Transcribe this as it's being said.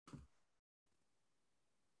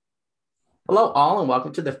Hello, all, and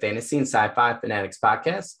welcome to the Fantasy and Sci-Fi Fanatics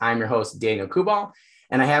podcast. I'm your host, Daniel Kubal,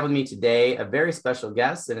 and I have with me today a very special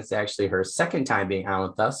guest, and it's actually her second time being on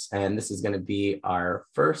with us. And this is going to be our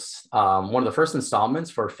first, one of the first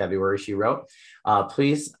installments for February, she wrote.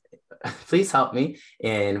 Please help me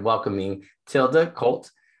in welcoming Tilda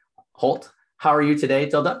Kold. Holdt. How are you today,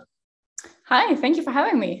 Tilda? Hi, thank you for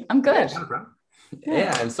having me. I'm good.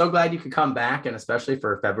 Yeah, I'm so glad you could come back, and especially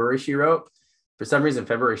for February, she wrote. For some reason,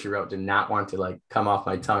 February, she wrote, did not want to come off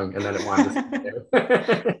my tongue, and then it wanted to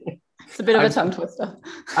there. It's a bit of a tongue twister.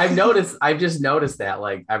 I've just noticed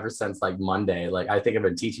that ever since Monday, I think I've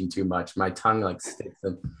been teaching too much. My tongue sticks.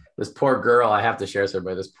 And this poor girl, I have to share this with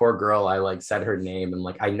everybody. This poor girl, I said her name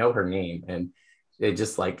and I know her name, and it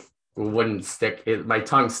just wouldn't stick. My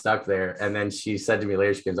tongue stuck there. And then she said to me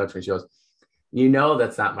later, she comes up to me, she goes,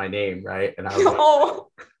 that's not my name, right? And I was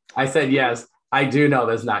I said, yes, I do know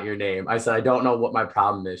that's not your name. I said, I don't know what my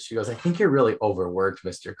problem is. She goes, I think you're really overworked,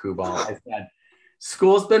 Mr. Kubal. I said,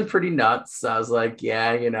 school's been pretty nuts. I was like,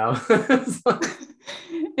 yeah, In need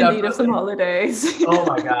of some holidays. Oh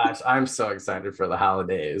my gosh, I'm so excited for the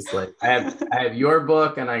holidays. I have your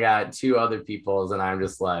book and I got two other people's, and I'm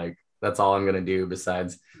just that's all I'm gonna do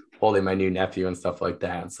besides holding my new nephew and stuff like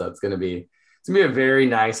that. So it's gonna be a very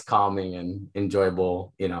nice, calming, and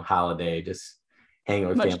enjoyable, holiday. Just hanging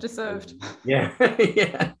with much family. Deserved. Yeah.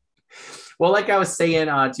 Yeah. Well, like I was saying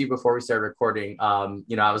to you before we started recording,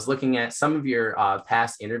 I was looking at some of your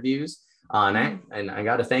past interviews, and I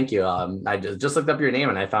got to thank you. I just looked up your name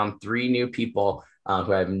and I found 3 new people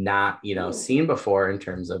who I've not, seen before in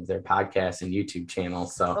terms of their podcast and YouTube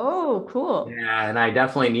channels. So, oh, cool. Yeah, and I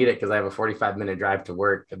definitely need it because I have a 45-minute drive to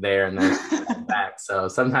work there and then back. So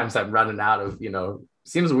sometimes I'm running out of,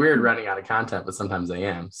 seems weird running out of content, but sometimes I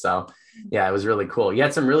am. So yeah, it was really cool. You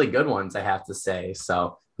had some really good ones, I have to say.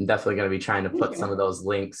 So I'm definitely going to be trying to put some of those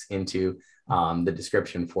links into the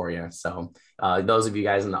description for you. So those of you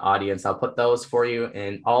guys in the audience, I'll put those for you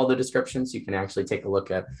in all the descriptions. You can actually take a look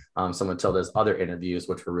at some of Tilda's other interviews,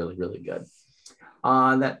 which were really, really good.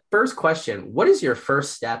 That first question, what is your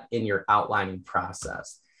first step in your outlining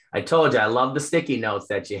process? I told you, I love the sticky notes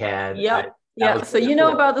that you had. Yeah. So cool.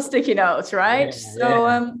 About the sticky notes, right? Yeah,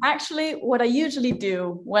 so actually what I usually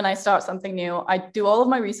do when I start something new, I do all of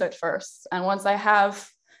my research first. And once I have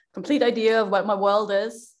complete idea of what my world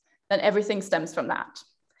is, then everything stems from that.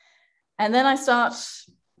 And then I start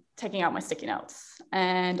taking out my sticky notes.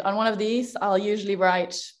 And on one of these, I'll usually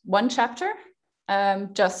write one chapter,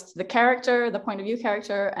 just the character, the point of view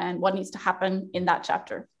character, and what needs to happen in that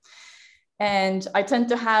chapter. And I tend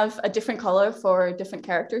to have a different color for different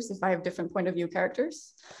characters if I have different point of view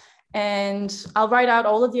characters. And I'll write out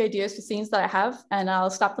all of the ideas for scenes that I have, and I'll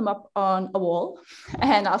slap them up on a wall,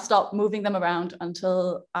 and I'll start moving them around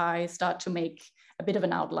until I start to make a bit of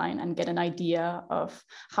an outline and get an idea of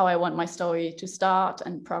how I want my story to start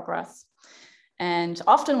and progress. And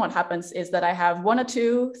often what happens is that I have 1 or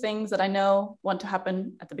 2 things that I know want to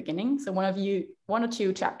happen at the beginning. So 1 or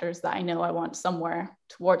 2 chapters that I know I want somewhere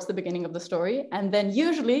towards the beginning of the story. And then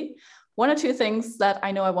usually 1 or 2 things that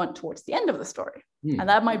I know I want towards the end of the story. And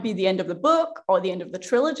that might be the end of the book or the end of the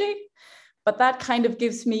trilogy. But that kind of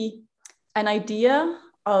gives me an idea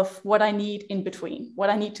of what I need in between, what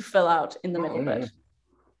I need to fill out in the middle bit.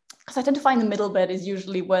 Because I tend to find the middle bit is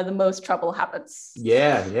usually where the most trouble happens.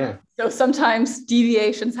 Yeah. So sometimes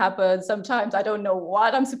deviations happen. Sometimes I don't know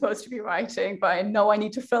what I'm supposed to be writing, but I know I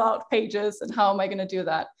need to fill out pages, and how am I going to do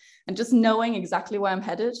that? And just knowing exactly where I'm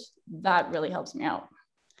headed, that really helps me out.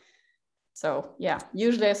 So yeah,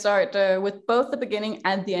 usually I start with both the beginning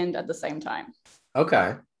and the end at the same time.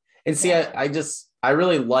 Okay. And see, I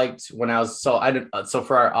really liked when I was, so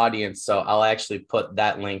for our audience, so I'll actually put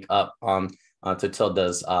that link up to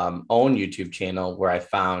Tilda's own YouTube channel where I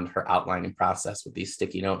found her outlining process with these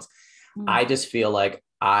sticky notes. I just feel like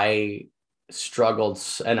I struggled,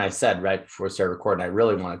 and I said right before we started recording, I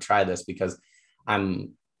really want to try this because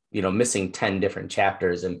I'm, missing 10 different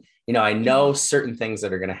chapters, and I know certain things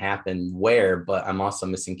that are going to happen but I'm also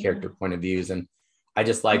missing character point of views. And I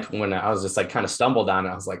just liked when I was just kind of stumbled on it.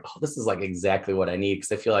 I was like, oh, this is exactly what I need,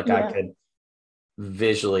 because I feel like I could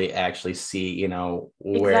visually actually see,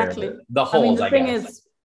 where exactly. the holes.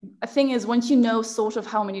 The thing is, once you know sort of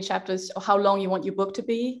how many chapters or how long you want your book to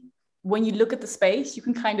be, when you look at the space, you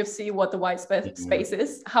can kind of see what the white space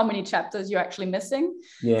is, how many chapters you're actually missing.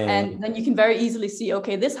 And then you can very easily see,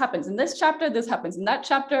 okay, this happens in this chapter, this happens in that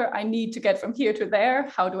chapter. I need to get from here to there.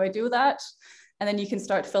 How do I do that? And then you can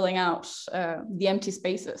start filling out the empty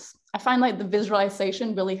spaces. I find the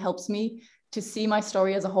visualization really helps me to see my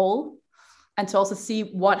story as a whole, and to also see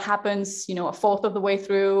what happens, a fourth of the way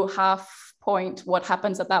through, half point, what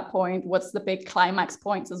happens at that point, what's the big climax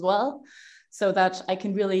points as well, so that I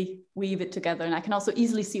can really weave it together. And I can also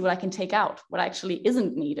easily see what I can take out, what actually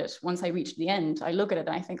isn't needed. Once I reach the end, I look at it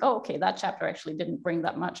and I think, oh, okay, that chapter actually didn't bring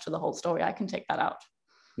that much to the whole story. I can take that out.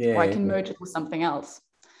 Yeah, or I can merge it with something else.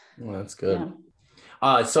 well, that's good.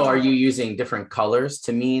 Yeah. So are you using different colors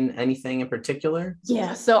to mean anything in particular?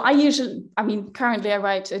 Yeah, so currently I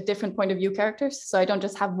write a different point of view characters. So I don't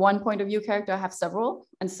just have one point of view character, I have several.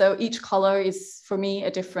 And so each color is for me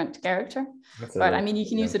a different character. But I mean, you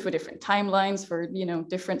can use it for different timelines, for,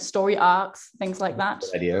 different story arcs, things like that.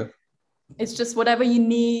 Good idea. It's just whatever you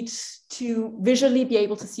need to visually be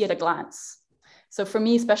able to see at a glance. So for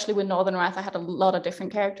me, especially with Northern Wrath, I had a lot of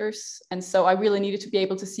different characters. And so I really needed to be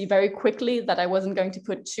able to see very quickly that I wasn't going to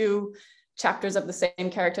put two chapters of the same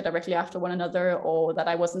character directly after one another, or that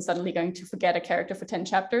I wasn't suddenly going to forget a character for 10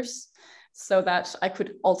 chapters, so that I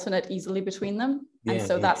could alternate easily between them. Yeah, and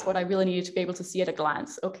so that's what I really needed to be able to see at a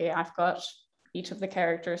glance. Okay, I've got each of the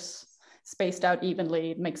characters spaced out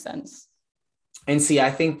evenly. It makes sense. And see,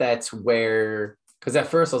 I think that's where, because at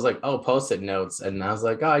first I was like, oh, Post-it notes. And I was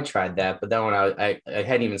like, oh, I tried that. But then when I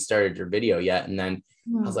hadn't even started your video yet. And then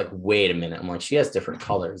I was like, wait a minute. I'm like, she has different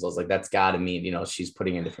colors. I was like, that's got to mean, she's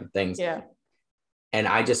putting in different things. Yeah. And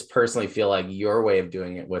I just personally feel like your way of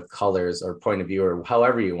doing it with colors or point of view, or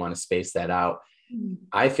however you want to space that out,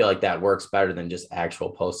 I feel like that works better than just actual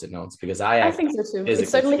Post-it notes, because I think so too. It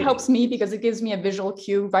certainly helps me because it gives me a visual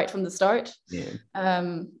cue right from the start. Yeah.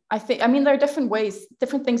 There are different ways,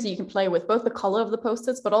 different things that you can play with, both the color of the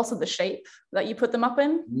Post-its, but also the shape that you put them up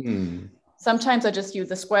in. Sometimes I just use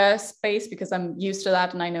the square space because I'm used to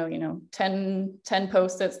that. And I know, 10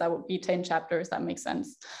 Post-its, that would be 10 chapters. That makes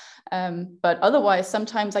sense. But otherwise,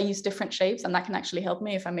 sometimes I use different shapes, and that can actually help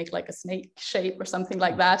me if I make like a snake shape or something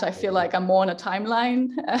like that. I feel like I'm more on a timeline.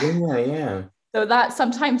 Yeah. So that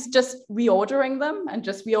sometimes just reordering them and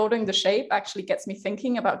just reordering the shape actually gets me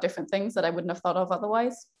thinking about different things that I wouldn't have thought of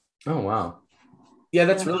otherwise. Oh, wow. Yeah,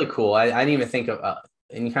 that's really cool. I didn't even think of,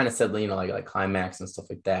 and you kind of said, like climax and stuff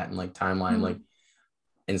like that, and like timeline, like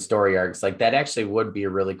in story arcs, like that actually would be a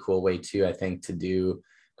really cool way too, I think, to do.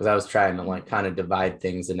 Because I was trying to like kind of divide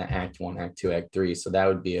things into Act 1, Act 2, Act 3. So that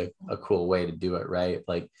would be a cool way to do it, right?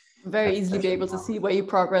 Like very easily be able to see where you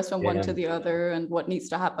progress from one to the other and what needs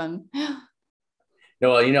to happen. No,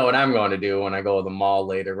 well, you know what I'm going to do when I go to the mall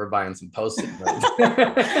later? We're buying some Post-it notes.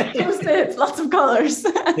 Post-its, lots of colors.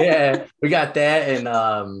 Yeah, we got that. And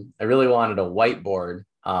I really wanted a whiteboard,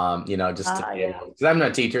 just to be able, because I'm not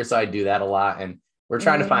a teacher, so I do that a lot. And we're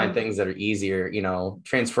trying to find things that are easier,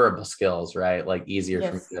 transferable skills, right? Like easier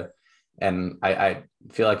for me to, and I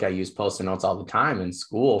feel like I use Post-it notes all the time in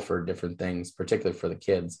school for different things, particularly for the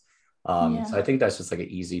kids. So I think that's just like an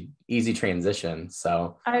easy transition.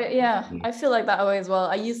 So I feel like that way as well.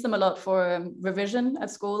 I use them a lot for revision at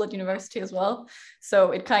school, at university as well.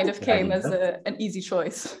 So it kind of came as an easy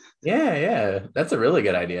choice. Yeah. That's a really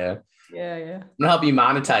good idea. Yeah. I'm gonna help you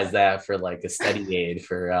monetize that for like a study aid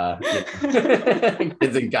for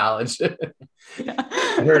kids in college.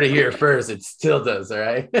 I heard it here first. It still does, all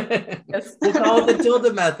right? Yes. We'll call it the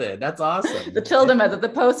tilde method. That's awesome. The tilde method, the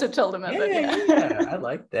Post-it tilde method. Yeah, I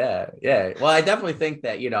like that. Yeah. Well, I definitely think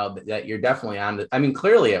that, that you're definitely on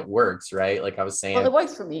clearly it works, right? Like I was saying. Well, it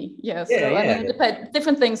works for me. Yes.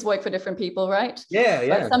 Different things work for different people, right? Yeah.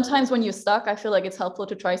 But sometimes when you're stuck, I feel like it's helpful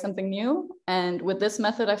to try something new. And with this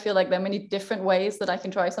method, I feel like there are many different ways that I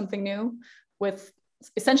can try something new with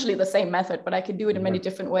essentially the same method, but I can do it in many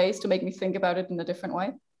different ways to make me think about it in a different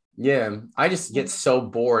way. Yeah. I just get so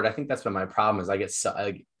bored. I think that's what my problem is. I get so,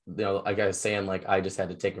 like I was saying, like, I just had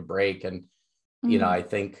to take a break. And, I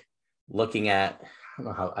think looking at,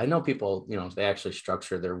 I know people, they actually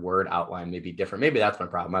structure their word outline maybe different. Maybe that's my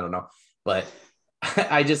problem. I don't know. But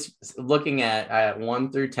I just looking at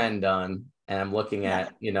 1 through 10 done, and I'm looking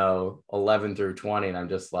at, 11 through 20, and I'm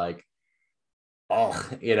just like,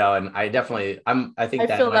 and I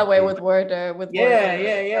feel that way with word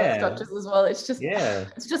structures as well. It's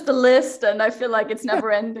just a list, and I feel like it's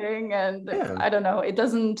never ending, and I don't know, it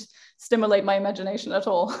doesn't stimulate my imagination at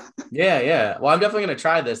all. Well, I'm definitely going to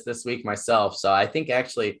try this week myself. So I think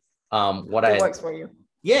actually what works for you.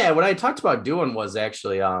 What I talked about doing was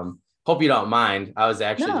actually hope you don't mind, I was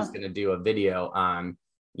actually just going to do a video on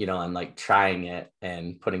and like trying it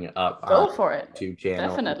and putting it up. Go for it. YouTube channel.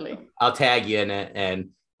 Definitely. I'll tag you in it, and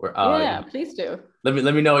we're please do. Let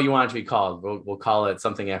me know what you want it to be called. We'll call it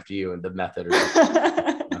something after you, and the method or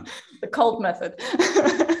something. The Kold method.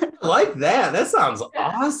 I like that. That sounds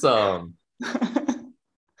awesome. I'm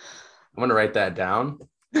gonna write that down.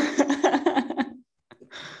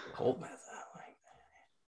 Kold method.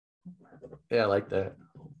 I like that.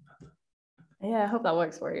 Yeah, I hope that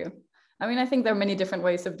works for you. I mean, I think there are many different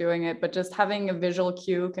ways of doing it, but just having a visual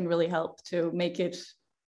cue can really help to make it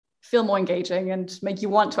feel more engaging and make you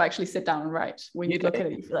want to actually sit down and write. When you look at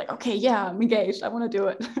it, you feel like, okay, yeah, I'm engaged. I want to do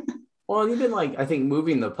it. Well, even like I think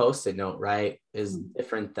moving the post-it note, right, is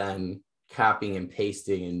different than copying and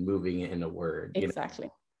pasting and moving it in a Word. Exactly.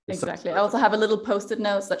 There's Exactly. I also have a little post-it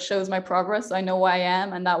notes that shows my progress. So I know where I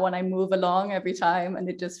am, and that one I move along every time. And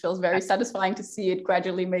it just feels very satisfying to see it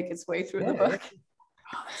gradually make its way through the book.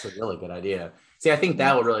 Oh, that's a really good idea. See, I think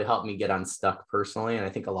that would really help me get unstuck personally. And I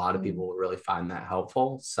think a lot of people will really find that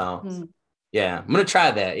helpful. So yeah, I'm going to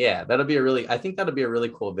try that. Yeah, I think that'll be a really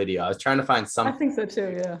cool video. I was trying to find something. I think so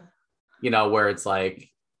too. Yeah. You know, where it's like,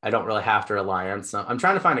 I don't really have to rely on some, I'm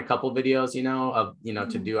trying to find a couple videos, you know, of, you know,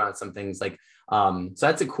 to do on some things like, so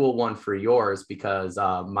that's a cool one for yours because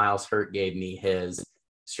Miles Hurt gave me his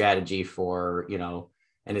strategy for, you know,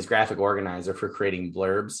 and his graphic organizer for creating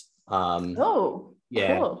blurbs.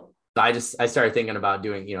 Yeah. Cool. I started thinking about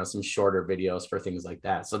doing, you know, some shorter videos for things like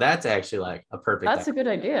that. So that's actually like a perfect. That's a good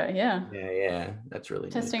idea. Yeah. Yeah. That's really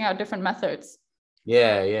testing out different methods.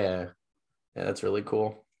 Yeah. That's really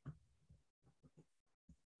cool.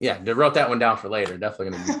 Yeah, I wrote that one down for later.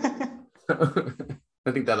 Definitely gonna be.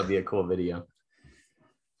 I think that'll be a cool video.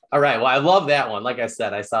 All right. Well, I love that one. Like I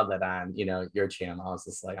said, I saw that on, you know, your channel. I was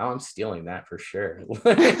just like, oh, I'm stealing that for sure.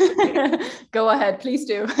 Go ahead, please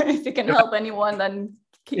do. If it can help anyone, then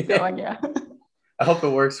keep going. Yeah. I hope it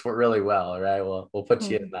works for really well. All right. Well, we'll put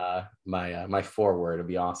you in my foreword. It'll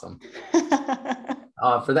be awesome.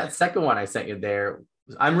 For that second one I sent you there,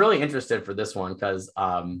 I'm really interested for this one because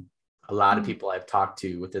a lot of people I've talked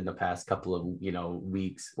to within the past couple of, you know,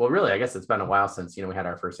 weeks. Well, really, I guess it's been a while since, you know, we had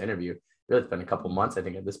our first interview. Really, it's been a couple of months, I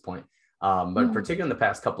think, at this point. But particularly in the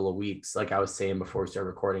past couple of weeks, like I was saying before we started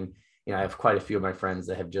recording, you know, I have quite a few of my friends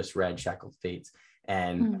that have just read Shackled Fates.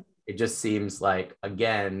 And it just seems like,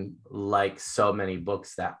 again, like so many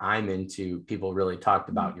books that I'm into, people really talked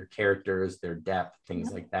about your characters, their depth,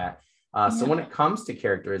 things like that. So when it comes to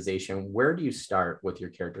characterization, where do you start with your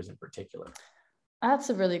characters in particular?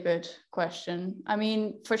 That's a really good question. I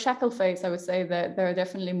mean, for Shackled Fates, I would say that there are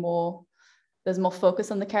definitely there's more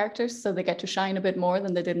focus on the characters, so they get to shine a bit more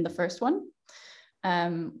than they did in the first one.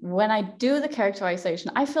 When I do the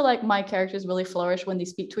characterization, I feel like my characters really flourish when they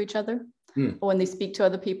speak to each other or when they speak to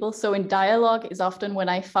other people. So in dialogue is often when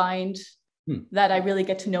I find that I really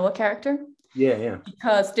get to know a character. Yeah.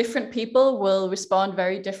 Because different people will respond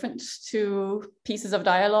very different to pieces of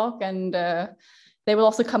dialogue, and they will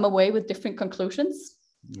also come away with different conclusions.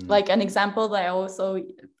 Like an example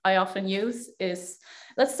that I often use is,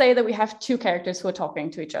 let's say that we have two characters who are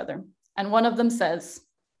talking to each other, and one of them says,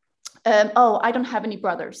 oh, I don't have any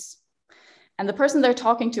brothers. And the person they're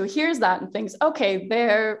talking to hears that and thinks, okay,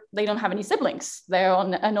 they don't have any siblings. They're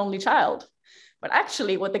an only child. But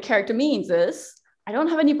actually what the character means is, I don't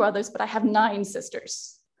have any brothers, but I have 9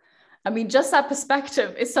 sisters. I mean, just that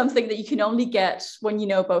perspective is something that you can only get when you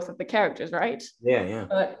know both of the characters, right? Yeah.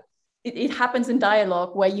 But it happens in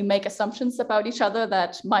dialogue where you make assumptions about each other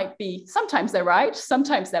that might be, sometimes they're right,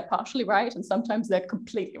 sometimes they're partially right, and sometimes they're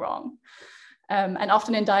completely wrong. And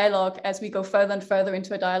often in dialogue, as we go further and further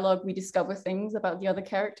into a dialogue, we discover things about the other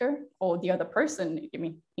character or the other person. I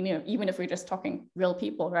mean, you know, even if we're just talking real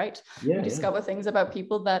people, right? We discover things about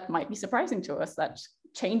people that might be surprising to us, that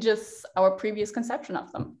changes our previous conception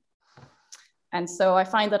of them. And so I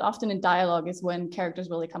find that often in dialogue is when characters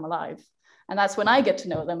really come alive. And that's when I get to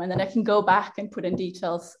know them. And then I can go back and put in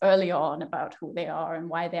details early on about who they are and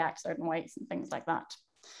why they act certain ways and things like that.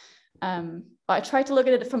 But I try to look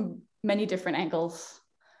at it from many different angles.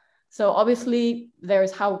 So obviously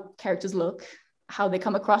there's how characters look, how they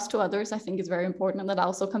come across to others, I think is very important. And that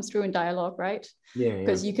also comes through in dialogue, right?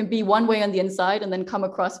 Because you can be one way on the inside and then come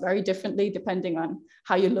across very differently depending on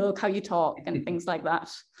how you look, how you talk, and things like that.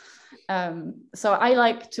 So I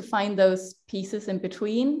like to find those pieces in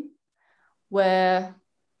between where,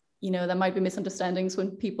 you know, there might be misunderstandings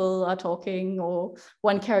when people are talking, or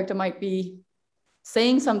one character might be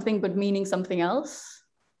saying something but meaning something else,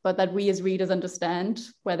 but that we as readers understand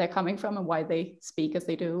where they're coming from and why they speak as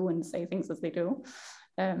they do and say things as they do.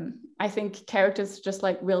 I think characters, just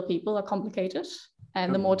like real people, are complicated,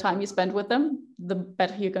 and the more time you spend with them, the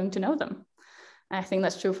better you're going to know them. And I think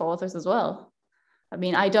that's true for authors as well. I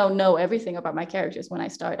mean, I don't know everything about my characters when I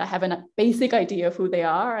start. I have a basic idea of who they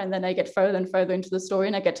are, and then I get further and further into the story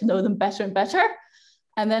and I get to know them better and better.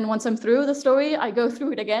 And then once I'm through the story, I go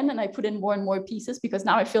through it again and I put in more and more pieces, because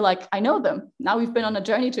now I feel like I know them. Now we've been on a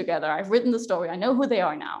journey together. I've written the story. I know who they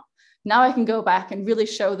are now. Now I can go back and really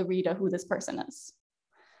show the reader who this person is.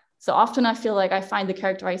 So often I feel like I find the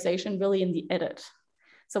characterization really in the edit.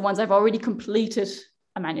 So once I've already completed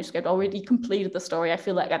a manuscript, already completed the story, I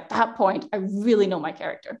feel like at that point, I really know my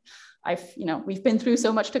character. We've been through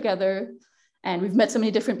so much together, and we've met so many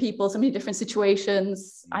different people, so many different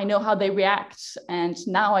situations. I know how they react, and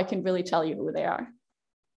now I can really tell you who they are.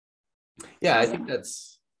 Yeah, I think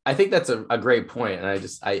that's a great point. And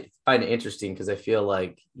I find it interesting because I feel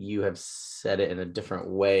like you have said it in a different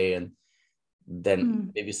way and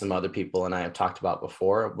than maybe some other people and I have talked about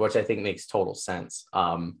before, which I think makes total sense.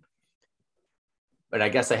 But I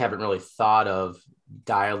guess I haven't really thought of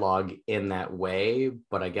dialogue in that way,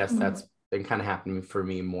 but I guess that's been kind of happening for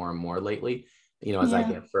me more and more lately, as I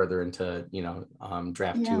get further into,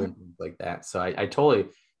 draft 2 and things like that. So I totally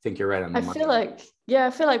think you're right on the money.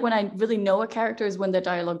 I feel like when I really know a character is when their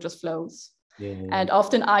dialogue just flows. Yeah. And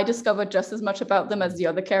often I discover just as much about them as the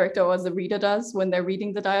other character or as the reader does when they're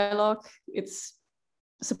reading the dialogue. It's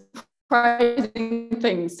surprising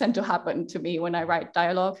things tend to happen to me when I write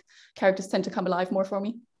dialogue. Characters tend to come alive more for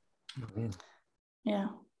me. Yeah.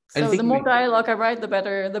 So the more dialogue I write, the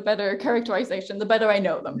better characterization, the better I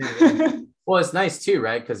know them. Well, it's nice too,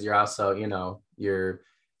 right? Because you're also, you're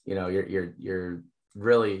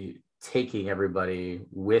really taking everybody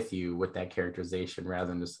with you with that characterization rather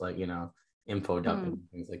than just like, info dumping,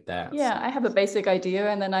 things like that. Yeah, so I have a basic idea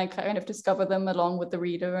and then I kind of discover them along with the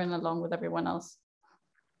reader and along with everyone else.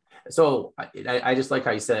 So I just like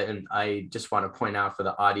how you said it, and I just want to point out for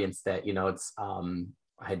the audience that, it's,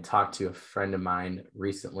 I had talked to a friend of mine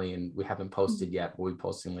recently and we haven't posted yet, but we'll be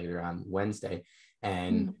posting later on Wednesday.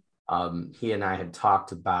 And he and I had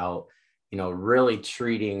talked about, really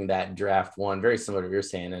treating that draft 1 very similar to what you're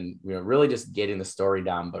saying, and really just getting the story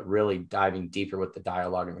down, but really diving deeper with the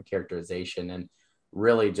dialogue and the characterization, and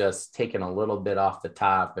really just taking a little bit off the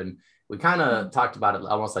top. And we kind of talked about it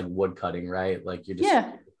almost like wood cutting, right? Like you're just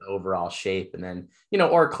the overall shape, and then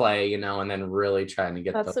or clay, and then really trying to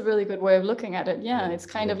get that's a really good way of looking at it. It's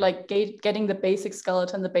kind of like getting the basic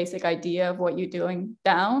skeleton, the basic idea of what you're doing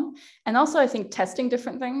down, and also I think testing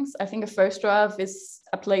different things. I think a first draft is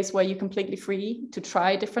a place where you're completely free to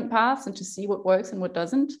try different paths and to see what works and what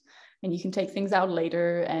doesn't, and you can take things out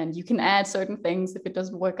later and you can add certain things if it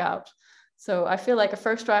doesn't work out. So I feel like a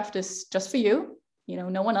first draft is just for you.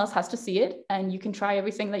 No one else has to see it, and you can try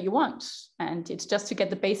everything that you want. And it's just to get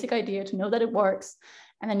the basic idea, to know that it works.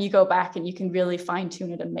 And then you go back and you can really fine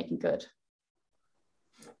tune it and make it good.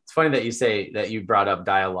 It's funny that you say that you brought up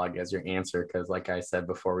dialogue as your answer, because like I said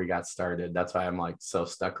before we got started, that's why I'm like so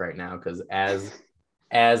stuck right now. Because as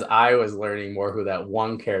I was learning more who that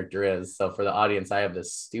one character is, so for the audience, I have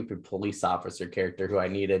this stupid police officer character who I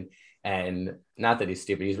needed, and not that he's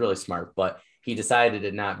stupid, he's really smart, but he decided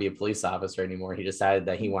to not be a police officer anymore. He decided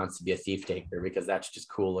that he wants to be a thief taker because that's just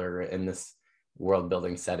cooler in this world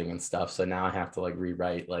building setting and stuff. So now I have to like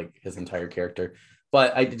rewrite like his entire character.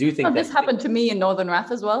 But I do think this happened to me in Northern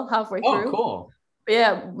Wrath as well, halfway through. Oh, cool. But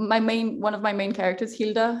yeah, one of my main characters,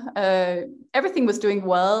 Hilda, everything was doing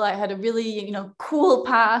well. I had a really, cool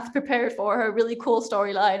path prepared for her, really cool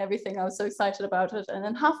storyline, everything. I was so excited about it. And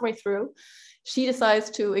then halfway through, she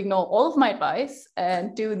decides to ignore all of my advice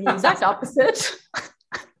and do the exact opposite.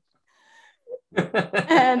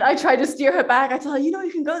 And I try to steer her back. I tell her, you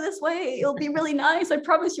can go this way. It'll be really nice. I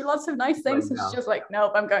promise you lots of nice things. And she's just like,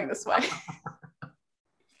 nope, I'm going this way.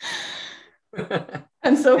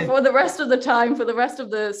 And so for the rest of the time, for the rest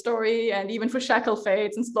of the story, and even for Shackle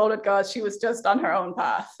Fates and Slaughtered Gods, she was just on her own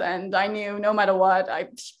path. And I knew no matter what, I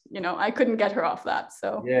couldn't get her off that.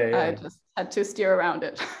 So I just had to steer around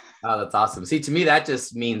it. Oh, that's awesome. See, to me, that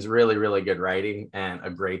just means really, really good writing and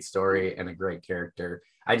a great story and a great character.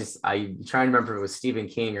 I'm trying to remember if it was Stephen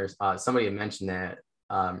King or somebody had mentioned that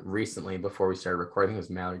recently before we started recording. It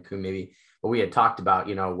was Mallory Kuhn maybe, but we had talked about,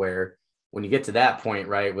 where when you get to that point,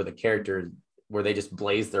 right, with a character where they just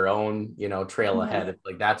blaze their own, trail ahead,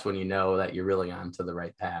 like that's when you know that you're really on to the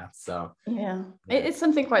right path. So it's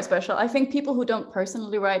something quite special. I think people who don't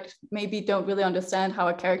personally write maybe don't really understand how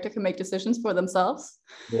a character can make decisions for themselves.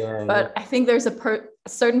 But I think there's a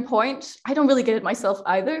certain point, I don't really get it myself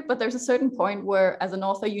either, but there's a certain point where as an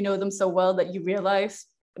author, you know them so well that you realize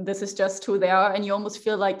this is just who they are, and you almost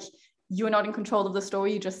feel like you're not in control of the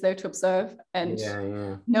story. You're just there to observe and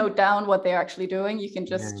note down what they're actually doing. You can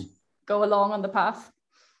just go along on the path.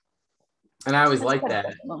 And I always like that.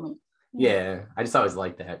 I just always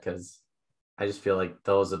like that because I just feel like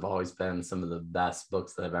those have always been some of the best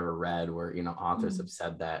books that I've ever read where, authors have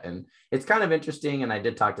said that. And it's kind of interesting. And I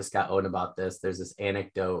did talk to Scott Oden about this. There's this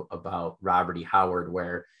anecdote about Robert E. Howard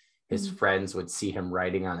where his friends would see him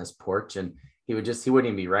writing on his porch, and he wouldn't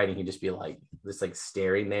even be writing. He'd just be like, just like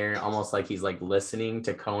staring there, almost like he's like listening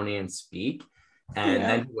to Conan speak. And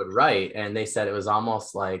then he would write, and they said it was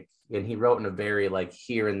almost like, and he wrote in a very like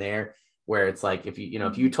here and there, where it's like, if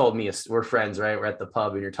if you told me, we're friends, right? We're at the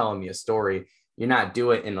pub and you're telling me a story, you're not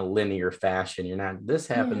doing it in a linear fashion. You're not, this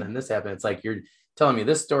happened, then this happened. It's like, you're telling me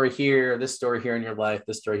this story here in your life,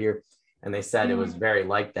 this story here. And they said it was very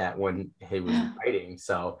like that when he was writing.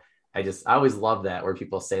 So I always love that, where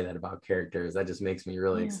people say that about characters. That just makes me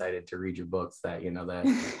really excited to read your books, that,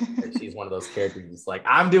 that she's one of those characters. It's like,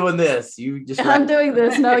 I'm doing this. You just, I'm doing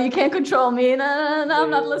this. No, you can't control me. No, I'm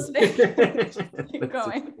not listening. Keep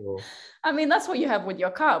going. So cool. I mean, that's what you have with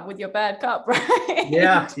your cop, with your bad cop, right?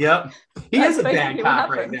 Yeah. Yep. He is a bad cop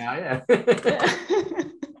right now. Yeah.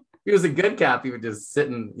 If he was a good cop, he would just sit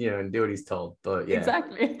and, and do what he's told. But yeah.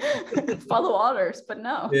 Exactly. Follow orders, but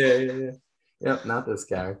no. Yeah. Yep. Not this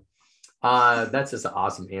guy. That's just an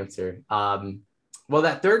awesome answer. Well,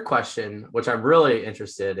 that third question, which I'm really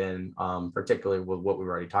interested in, particularly with what we've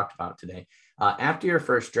already talked about today, after your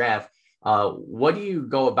first draft, what do you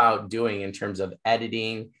go about doing in terms of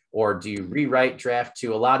editing, or do you rewrite draft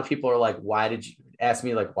two? A lot of people are like, why did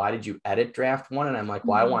you edit draft one? And I'm like,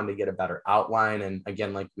 well, I wanted to get a better outline. And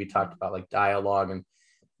again, like we talked about, like dialogue and,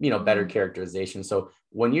 better characterization. So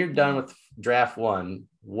when you're done with draft one,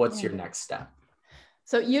 what's your next step?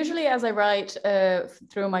 So usually as I write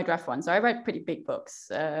through my draft one, so I write pretty big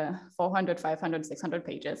books, 400, 500, 600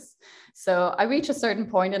 pages. So I reach a certain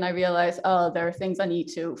point and I realize, there are things I need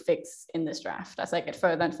to fix in this draft as I get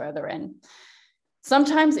further and further in.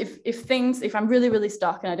 Sometimes if I'm really, really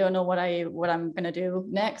stuck and I don't know what I'm going to do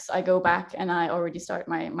next, I go back and I already start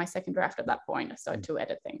my second draft at that point. I start to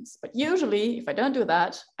edit things. But usually if I don't do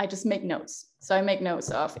that, I just make notes. So I make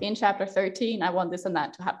notes of, in chapter 13, I want this and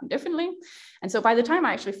that to happen differently. And so by the time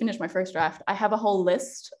I actually finish my first draft, I have a whole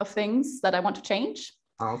list of things that I want to change.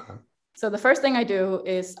 Oh, okay. So the first thing I do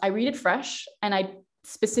is I read it fresh and I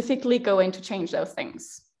specifically go in to change those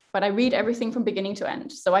things. But I read everything from beginning to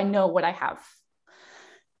end, so I know what I have.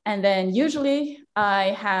 And then usually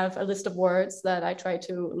I have a list of words that I try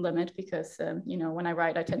to limit because, when I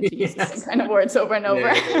write, I tend to use the same kind of words over and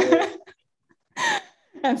over. Yeah.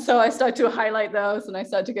 And so I start to highlight those and I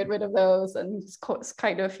start to get rid of those and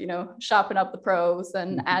kind of, sharpen up the prose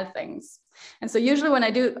and add things. And so usually when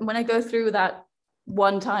I go through that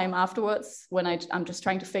one time afterwards, when I'm just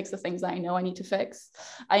trying to fix the things that I know I need to fix,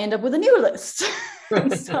 I end up with a new list.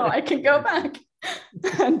 And so I can go back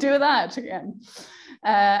and do that again.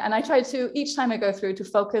 And I try to, each time I go through, to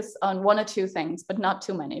focus on one or two things, but not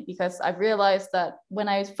too many, because I've realized that when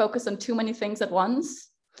I focus on too many things at once,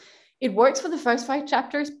 it works for the first 5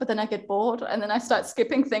 chapters, but then I get bored and then I start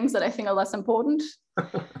skipping things that I think are less important.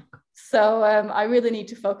 So I really need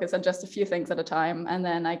to focus on just a few things at a time. And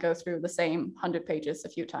then I go through the same 100 pages a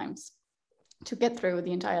few times to get through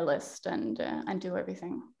the entire list and do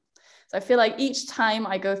everything. So I feel like each time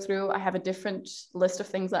I go through, I have a different list of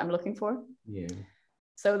things that I'm looking for. Yeah.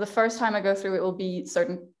 So the first time I go through, it will be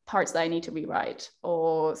certain parts that I need to rewrite,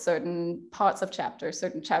 or certain parts of chapters,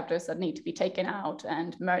 certain chapters that need to be taken out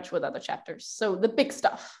and merged with other chapters. So the big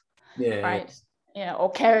stuff, right? Yeah,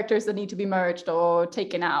 or characters that need to be merged or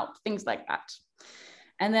taken out, things like that.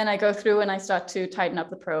 And then I go through and I start to tighten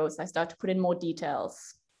up the prose. I start to put in more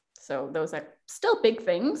details. So those are still big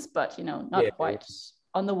things, but not quite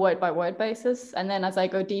on the word by word basis. And then as I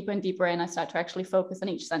go deeper and deeper in, I start to actually focus on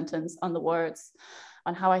each sentence, on the words,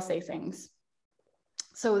 on how I say things.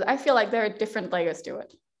 So I feel like there are different layers to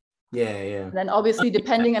it. Yeah. And then obviously,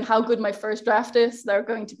 depending on how good my first draft is, there are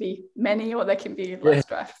going to be many, or there can be less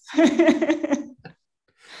drafts.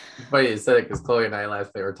 Funny you said it, because Chloe and I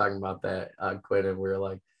last night were talking about that, Quinn, and we were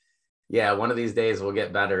like, yeah, one of these days we'll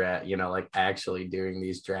get better at, like actually doing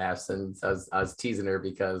these drafts. And so I was teasing her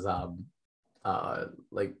because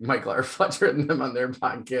like Michael R. Fletcher and them on their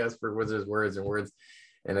podcast for Wizards, Words and Words.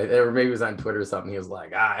 And or maybe it was on Twitter or something. He was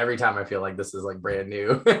like, every time I feel like this is like brand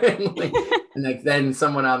new. and then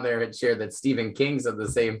someone on there had shared that Stephen King said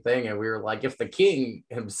the same thing. And we were like, if the king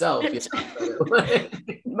himself,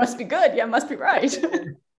 must be good. Yeah, must be right.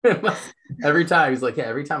 Every time he's like,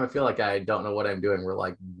 every time I feel like I don't know what I'm doing, we're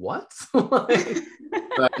like, what? But it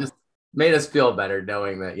just made us feel better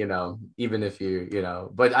knowing that, even if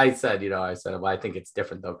but I said, well, I think it's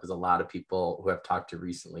different though, because a lot of people who I've talked to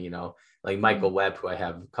recently, like Michael Webb, who I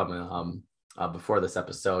have coming before this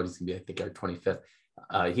episode, he's gonna be, I think, our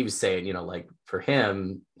 25th. He was saying, like for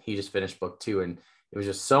him, he just finished book 2 and it was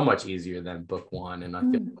just so much easier than book 1. And I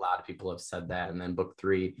feel like a lot of people have said that. And then book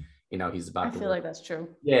 3, he's about I feel like that's true.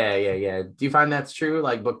 Yeah. Do you find that's true?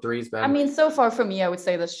 Like book 3's better? I mean, so far for me, I would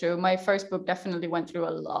say that's true. My first book definitely went through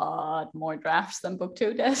a lot more drafts than book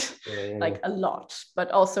 2 did, like a lot,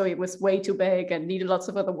 but also it was way too big and needed lots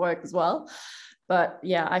of other work as well. But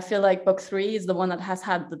yeah, I feel like book 3 is the one that has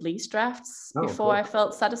had the least drafts before I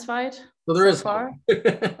felt satisfied. So there is far.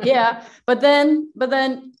 Yeah, but then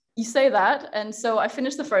you say that, and so I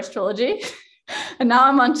finished the first trilogy, and now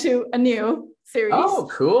I'm on to a new series. Oh,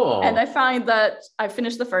 cool. And I find that I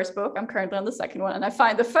finished the first book. I'm currently on the second one, and I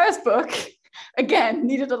find the first book again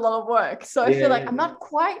needed a lot of work. So I feel like I'm not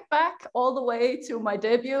quite back all the way to my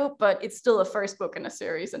debut, but it's still a first book in a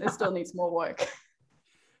series, and it still needs more work.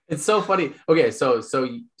 It's so funny. Okay, so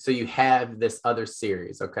you have this other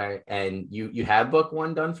series, okay, and you have book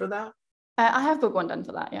 1 done for that? I have book 1 done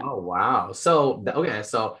for that, yeah. Oh wow. So okay,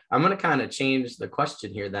 so I'm gonna kind of change the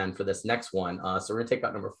question here then for this next one. So we're gonna take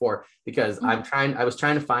out number 4 because I was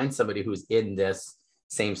trying to find somebody who's in this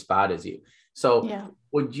same spot as you. So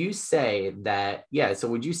would you say that,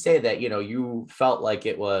 you felt like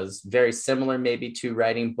it was very similar maybe to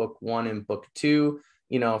writing book 1 and book 2?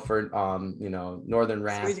 For Northern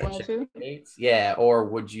Rats. Yeah. Or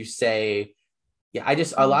would you say,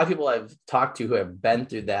 a lot of people I've talked to who have been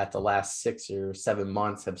through that the last 6 or 7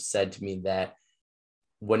 months have said to me that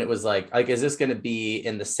when it was like, is this going to be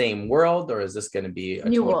in the same world, or is this going to be a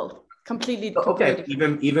new world? Completely. Okay.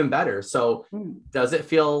 Even better. So does it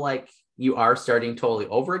feel like you are starting totally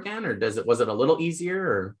over again, or was it a little easier,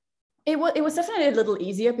 or? It was definitely a little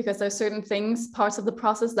easier because there's certain parts of the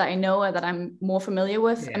process that I know and that I'm more familiar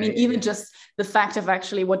with. Just the fact of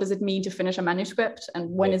actually, what does it mean to finish a manuscript and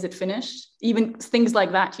when is it finished? Even things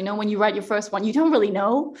like that, when you write your first one, you don't really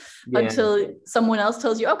know until someone else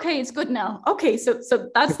tells you, okay, it's good now. Okay, so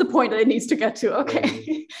that's the point that it needs to get to.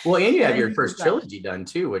 Okay. Well, and you have your first trilogy done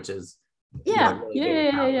too, which is yeah.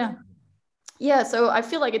 So I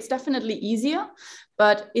feel like it's definitely easier,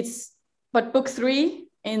 but book 3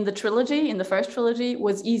 in the first trilogy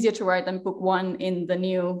was easier to write than book 1 in the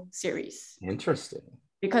new series. Interesting.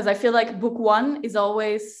 Because I feel like book 1 is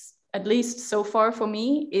always, at least so far for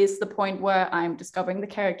me, is the point where I'm discovering the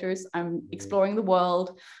characters, I'm exploring the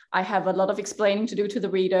world. I have a lot of explaining to do to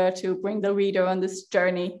the reader to bring the reader on this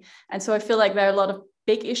journey. And so I feel like there are a lot of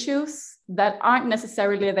big issues that aren't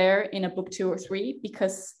necessarily there in a book 2 or 3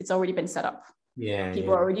 because it's already been set up.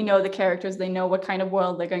 People already know the characters, they know what kind of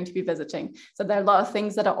world they're going to be visiting. So there are a lot of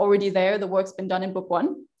things that are already there. The work's been done in book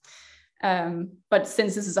 1. But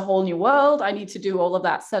since this is a whole new world, I need to do all of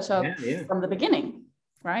that setup from the beginning,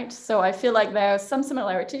 right? So I feel like there are some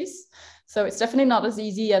similarities. So it's definitely not as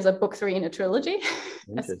easy as a book 3 in a trilogy.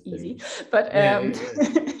 That's easy, but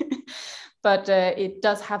but it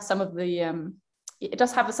does have some of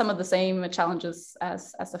the same challenges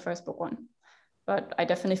as the first book 1. But I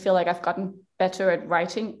definitely feel like I've gotten better at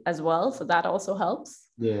writing as well. So that also helps.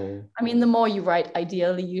 Yeah. I mean, the more you write,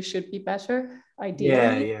 ideally, you should be better.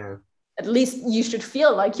 Ideally. Yeah. At least you should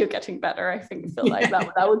feel like you're getting better. I feel like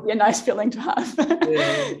that would be a nice feeling to have.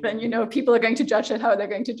 Then, people are going to judge it how they're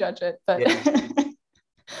going to judge it. But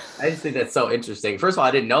I just think that's so interesting. First of all,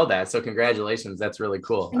 I didn't know that. So congratulations. That's really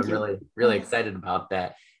cool. I'm really, really excited about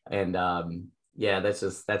that. And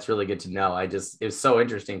that's really good to know. It was so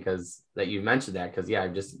interesting that you mentioned that, because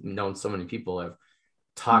I've just known so many people have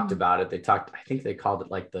talked about it. I think they called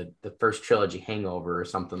it like the first trilogy hangover or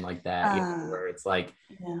something like that, where it's like,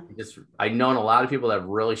 I've known a lot of people that have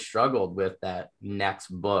really struggled with that next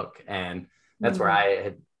book. And that's where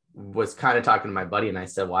I was kind of talking to my buddy, and I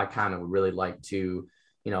said, well, I kind of would really like to,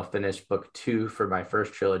 finish book 2 for my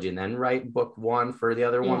first trilogy and then write book 1 for the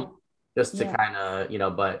other one, just to kind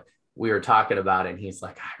of, but we were talking about it, and he's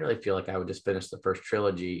like, I really feel like I would just finish the first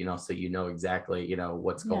trilogy, so exactly,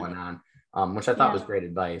 what's going on, which I thought was great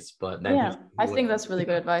advice. But then I think that's really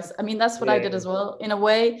good advice. I mean, that's what I did as well. In a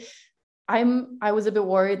way, I was a bit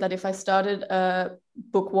worried that if I started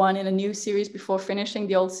book 1 in a new series before finishing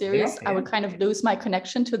the old series, I would kind of lose my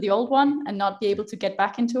connection to the old one and not be able to get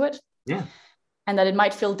back into it. Yeah. And that it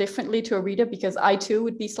might feel differently to a reader because I too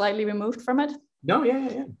would be slightly removed from it. No,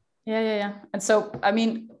 Yeah. And so, I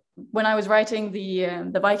mean, when I was writing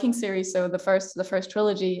the Viking series, so the first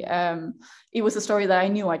trilogy, it was a story that I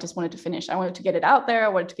knew I just wanted to finish. I wanted to get it out there. I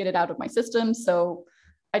wanted to get it out of my system. So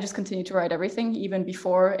I just continued to write everything even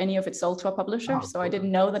before any of it sold to a publisher. So I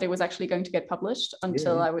didn't know that it was actually going to get published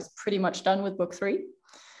until I was pretty much done with book 3,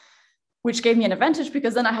 which gave me an advantage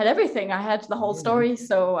because then I had everything. I had the whole story.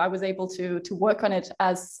 So I was able to work on it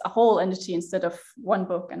as a whole entity instead of one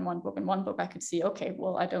book and one book and one book. I could see, okay,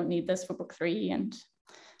 well, I don't need this for book 3. And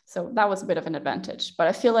so that was a bit of an advantage. But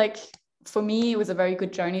I feel like for me, it was a very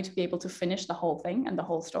good journey to be able to finish the whole thing and the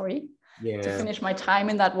whole story. To finish my time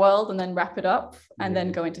in that world and then wrap it up and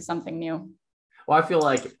then go into something new. Well, I feel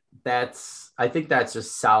like I think that's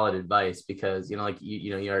just solid advice because, like,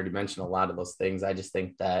 you already mentioned a lot of those things. I just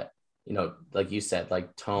think that like you said,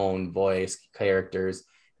 like tone, voice, characters.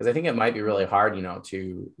 Because I think it might be really hard,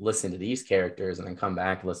 to listen to these characters and then come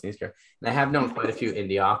back and listen to these characters. And I have known quite a few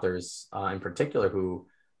indie authors in particular who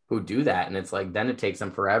do that. And it's like, then it takes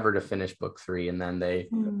them forever to finish book 3. And then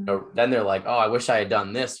then they're like, oh, I wish I had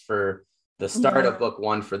done this for the start of book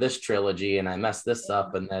 1 for this trilogy. And I messed this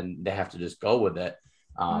up. And then they have to just go with it.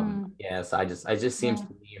 So I just seems to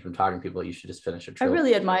me from talking to people, you should just finish a trilogy. I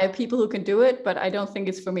really admire people who can do it, but I don't think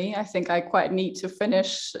it's for me. I think I quite need to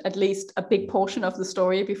finish at least a big portion of the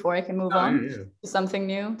story before I can move on to something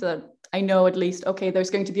new that I know at least, okay, there's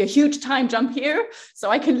going to be a huge time jump here,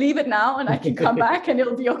 so I can leave it now and I can come back and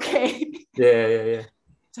it'll be okay. Yeah.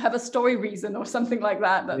 To have a story reason or something like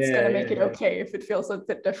that, that's going to make it okay if it feels a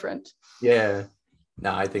bit different. Yeah.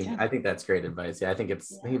 No, I think that's great advice. Yeah, I think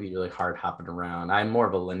it's maybe really hard hopping around. I'm more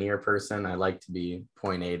of a linear person. I like to be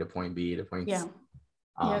point A to point B to point C.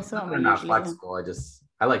 So I'm not flexible.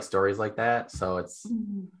 I like stories like that. So it's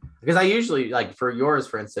because I usually, like for yours,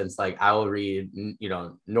 for instance, like I will read,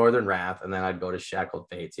 Northern Wrath, and then I'd go to Shackled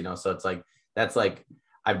Fates, so it's like, that's like,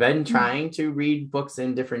 I've been trying to read books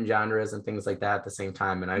in different genres and things like that at the same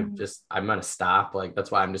time. And I'm going to stop. Like, that's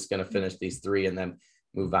why I'm just going to finish these 3 and then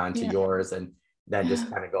move on to yours. And then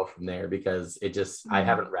just kind of go from there, because I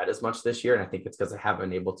haven't read as much this year. And I think it's because I haven't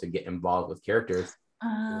been able to get involved with characters.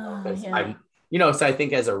 So I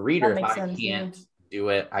think as a reader, if I can't do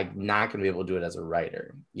it, I'm not going to be able to do it as a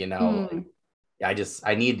writer,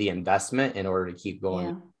 I need the investment in order to keep going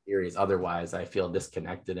with the series. Otherwise I feel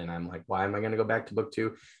disconnected and I'm like, why am I going to go back to book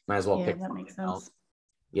 2? Might as well pick something else.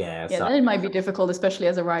 Then it might be difficult, especially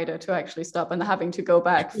as a writer, to actually stop and having to go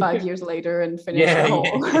back 5 years later and finish the whole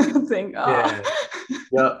thing.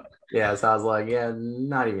 So I was like,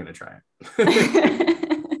 not even gonna try it.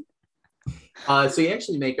 So you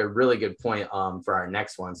actually make a really good point for our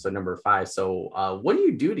next one, so number 5. So what do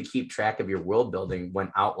you do to keep track of your world building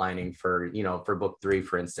when outlining for book 3,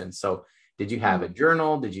 for instance? So did you have a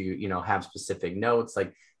journal? Did you have specific notes?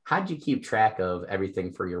 Like, how did you keep track of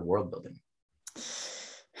everything for your world building?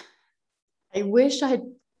 I wish I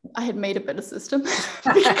had made a better system.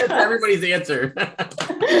 That's everybody's answer.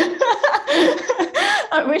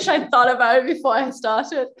 I wish I'd thought about it before I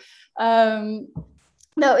started.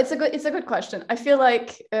 No, it's a good question. I feel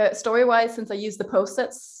like story-wise, since I use the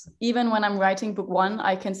post-its, even when I'm writing book 1,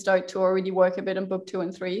 I can start to already work a bit on book 2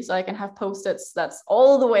 and 3. So I can have post-its that's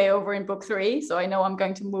all the way over in book 3. So I know I'm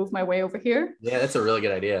going to move my way over here. Yeah, that's a really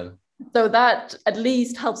good idea. So that at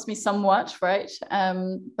least helps me somewhat, right?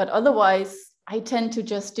 But otherwise, I tend to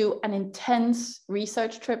just do an intense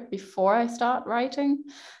research trip before I start writing,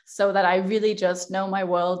 so that I really just know my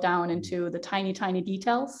world down into the tiny, tiny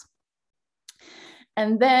details.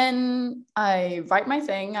 And then I write my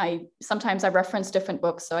thing. Sometimes I reference different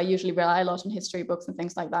books. So I usually rely a lot on history books and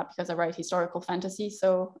things like that, because I write historical fantasy.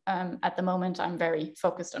 So at the moment, I'm very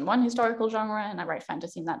focused on one historical genre and I write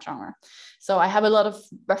fantasy in that genre. So I have a lot of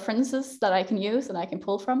references that I can use and I can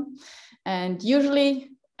pull from. And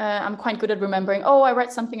usually I'm quite good at remembering, I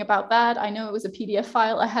read something about that. I know it was a PDF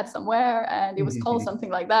file I had somewhere and it was called something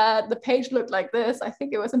like that. The page looked like this. I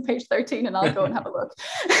think it was on page 13 and I'll go and have a look.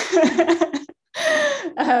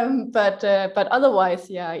 But otherwise,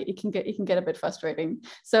 it can get a bit frustrating.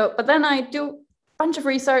 So, but then I do a bunch of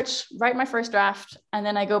research, write my first draft, and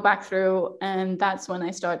then I go back through, and that's when I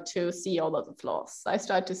start to see all of the flaws. I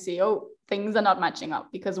start to see, things are not matching up,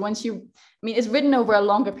 because it's written over a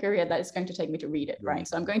longer period that it's going to take me to read it, right?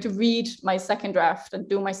 So I'm going to read my second draft and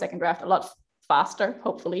do my second draft a lot faster,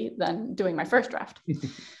 hopefully, than doing my first draft.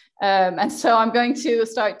 And so I'm going to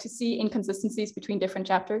start to see inconsistencies between different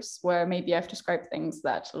chapters where maybe I've described things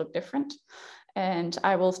that look different. And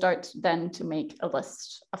I will start then to make a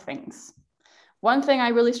list of things. One thing I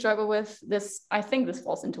really struggle with, I think this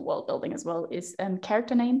falls into world building as well, is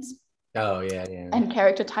character names. Oh, yeah. And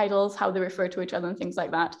character titles, how they refer to each other and things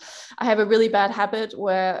like that. I have a really bad habit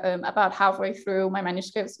where about halfway through my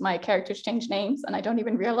manuscripts, my characters change names and I don't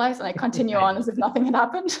even realize, and I continue on as if nothing had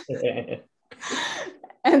happened.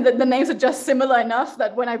 And the names are just similar enough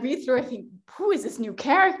that when I read through, I think, who is this new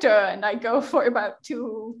character? And I go for about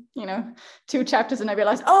two chapters and I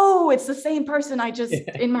realize, it's the same person.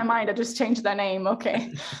 In my mind, I just changed their name.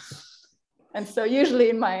 Okay. And so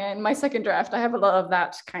usually in my second draft, I have a lot of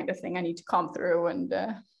that kind of thing I need to comb through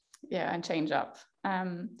and change up.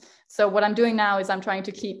 So what I'm doing now is I'm trying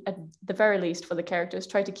to keep, at the very least for the characters,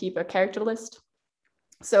 try to keep a character list.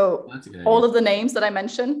 So all of the names that I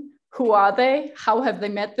mentioned, who are they? How have they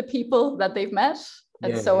met the people that they've met?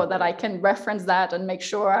 And that I can reference that and make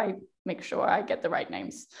sure I make sure I get the right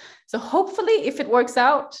names. So hopefully, if it works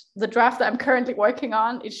out, the draft that I'm currently working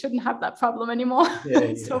on, it shouldn't have that problem anymore.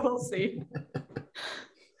 Yeah, So we'll see.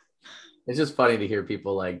 It's just funny to hear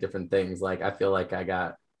people like different things. Like I feel like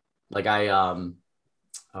I've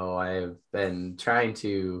been trying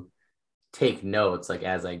to take notes like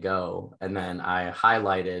as I go, and then I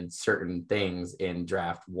highlighted certain things in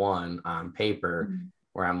draft one on paper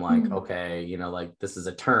where I'm like, okay, like this is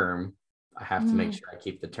a term. I have to make sure I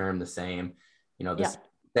keep the term the same. This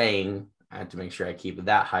thing, I had to make sure I keep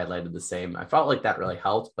that highlighted the same. I felt like that really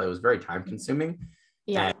helped, but it was very time consuming.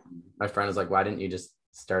 Yeah. And my friend was like, why didn't you just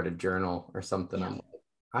start a journal or something? Yeah. I'm like,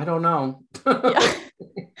 I don't know. Yeah.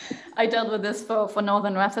 I dealt with this for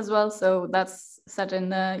Northern Wrath as well. So that's set in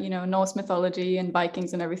the, Norse mythology and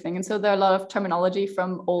Vikings and everything. And so there are a lot of terminology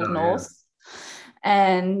from Old Norse.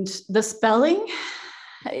 Yeah. And the spelling,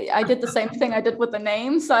 I did the same thing I did with the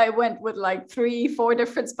names. So I went with like 3-4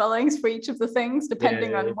 different spellings for each of the things,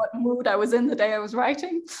 depending on what mood I was in the day I was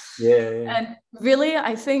writing. Yeah. And really,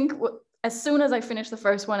 I think as soon as I finished the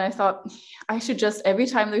first one, I thought I should just, every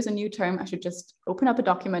time there's a new term, I should just open up a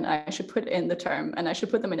document. I should put in the term and I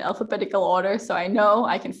should put them in alphabetical order. So I know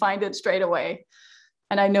I can find it straight away.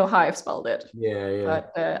 And I know how I've spelled it. Yeah.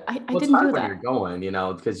 But I didn't do that. When you're going,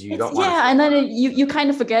 because you don't want to. Yeah, and then you kind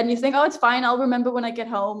of forget and you think, oh, it's fine. I'll remember when I get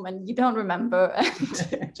home, and you don't remember,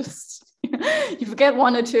 and just you forget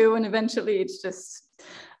one or two, and eventually it's just.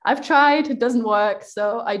 I've tried, it doesn't work,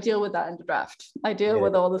 so I deal with that in the draft. I deal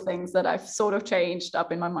with all the things that I've sort of changed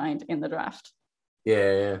up in my mind in the draft.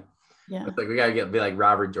 Yeah. It's like we gotta be like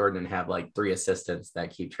Robert Jordan and have like 3 assistants that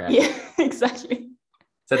keep track. Yeah, exactly.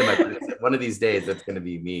 Said to my friend, one of these days it's going to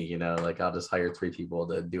be me, like I'll just hire 3 people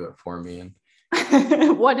to do it for me.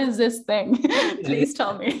 And what is this thing? Please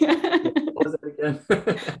tell me. What was it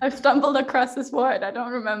again? I've stumbled across this word. I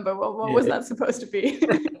don't remember. What was that supposed to be?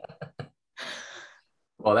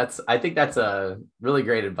 Well, I think that's a really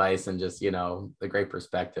great advice, and just, a great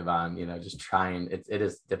perspective on, just trying. It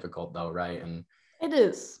is difficult though, right? And it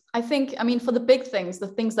is. I think, for the big things, the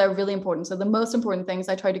things that are really important. So the most important things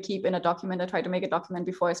I try to keep in a document. I try to make a document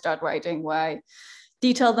before I start writing where I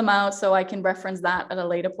detail them out so I can reference that at a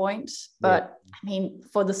later point. But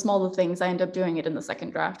for the smaller things, I end up doing it in the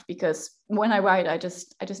second draft, because when I write, I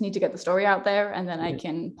just need to get the story out there, and then I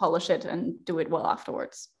can polish it and do it well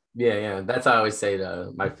afterwards. Yeah. That's what I always say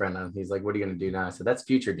to my friend. He's like, what are you going to do now? I said, that's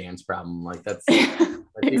future Dan's problem. Like that's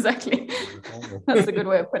exactly. That's a good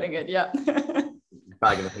way of putting it. Yeah. You're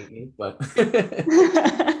probably going to hate me, but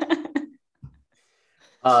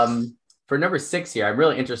for number 6 here, I'm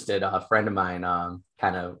really interested. A friend of mine,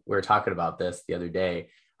 we were talking about this the other day.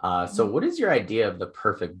 So what is your idea of the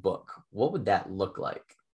perfect book? What would that look like?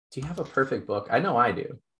 Do you have a perfect book? I know I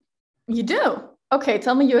do. You do? Okay.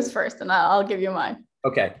 Tell me yours first and I'll give you mine.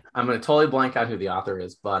 Okay, I'm going to totally blank on who the author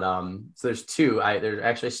is, but so there's 2. There's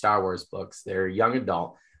actually Star Wars books. They're young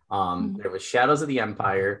adult. There was Shadows of the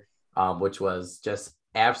Empire, which was just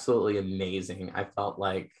absolutely amazing. I felt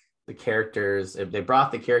like the characters, if they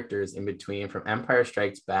brought the characters in between from Empire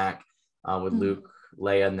Strikes Back with Luke,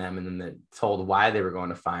 Leia, and them, and then they told why they were going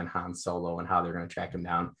to find Han Solo and how they're going to track him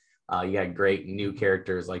down. You had great new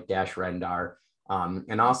characters like Dash Rendar.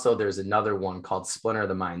 And also there's another one called Splinter of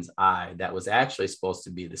the Mind's Eye that was actually supposed to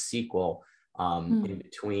be the sequel in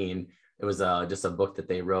between. It was just a book that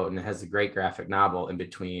they wrote, and it has a great graphic novel in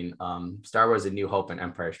between Star Wars: A New Hope and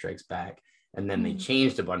Empire Strikes Back. And then they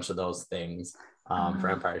changed a bunch of those things for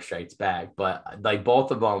Empire Strikes Back. But like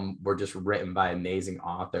both of them were just written by amazing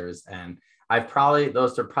authors. And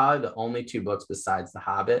those are probably the only 2 books besides The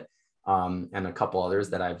Hobbit and a couple others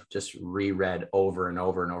that I've just reread over and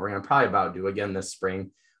over and over again. I'm probably about to do again this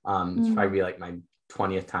spring. It's probably be like my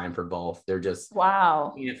 20th time for both. They're just,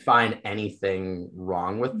 wow. You can't find anything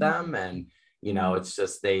wrong with them. And, it's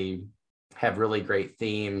just, they have really great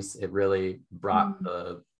themes. It really brought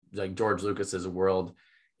like George Lucas's world,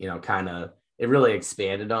 it really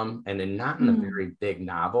expanded them, and then not in a very big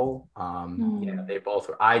novel. They both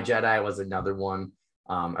were. I, Jedi was another one.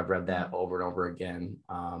 I've read that over and over again.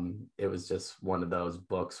 It was just one of those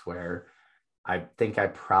books where I think I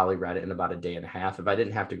probably read it in about a day and a half. If I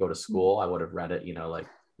didn't have to go to school, I would have read it, like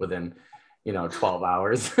within, 12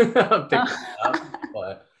 hours. Picked it up.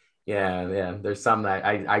 But yeah. There's some that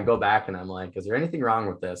I go back and I'm like, is there anything wrong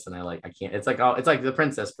with this? And I can't. It's like The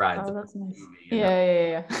Princess Bride. Oh, that's nice. Movie,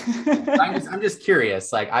 yeah. I'm just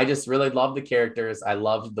curious. Like, I just really love the characters. I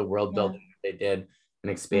loved the world building that they did and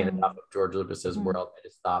expanded off of George Lucas's world. I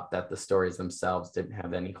just thought that the stories themselves didn't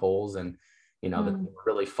have any holes, and that they were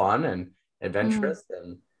really fun and adventurous.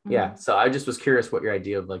 And so I just was curious what your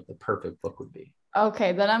idea of like the perfect book would be.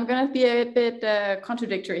 Okay, then I'm going to be a bit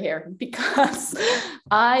contradictory here because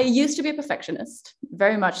I used to be a perfectionist,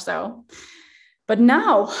 very much so. But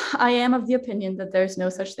now I am of the opinion that there's no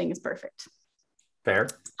such thing as perfect. Fair.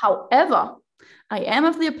 However, I am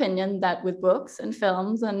of the opinion that with books and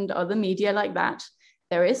films and other media like that,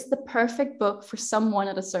 there is the perfect book for someone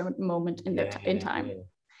at a certain moment in their in time.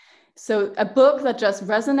 So a book that just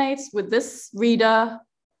resonates with this reader,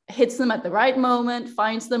 hits them at the right moment,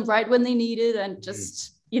 finds them right when they need it, and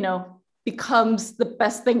just, becomes the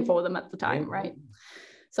best thing for them at the time, right?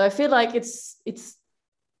 So I feel like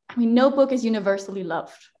no book is universally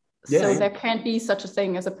loved. So there can't be such a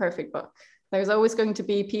thing as a perfect book. There's always going to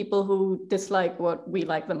be people who dislike what we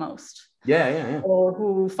like the most. Or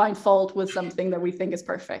who find fault with something that we think is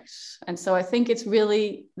perfect. And so I think it's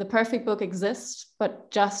really the perfect book exists,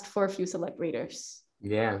 but just for a few select readers.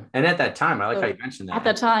 Yeah. And at that time, I like how you mentioned that. At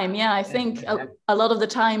that time, I think a lot of the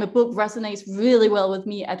time a book resonates really well with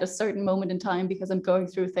me at a certain moment in time because I'm going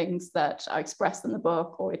through things that are expressed in the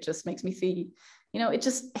book, or it just makes me feel, it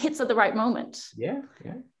just hits at the right moment. Yeah.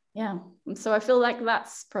 And so I feel like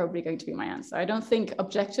that's probably going to be my answer. I don't think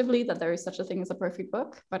objectively that there is such a thing as a perfect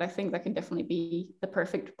book, but I think that can definitely be the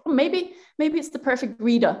perfect, or maybe it's the perfect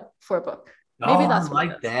reader for a book. Maybe that's I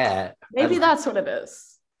like that. Maybe that's what it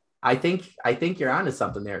is. I think you're onto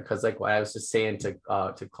something there, because like what I was just saying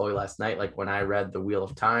to Chloe last night, like when I read The Wheel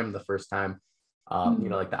of Time the first time,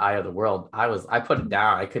 like The Eye of the World, I put it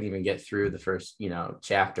down. I couldn't even get through the first,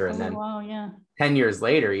 chapter. And then 10 years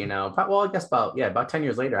later, I guess about 10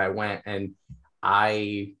 years later, I went and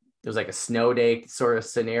it was like a snow day sort of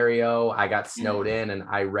scenario. I got snowed in and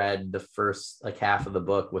I read the first like half of the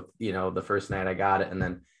book with, the first night I got it. And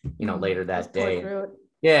then, later that day,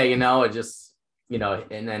 it just,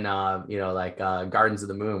 and then, like Gardens of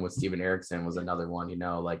the Moon with Steven Erikson was another one,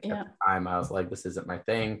 at the time I was like, this isn't my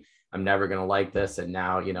thing. I'm never going to like this. And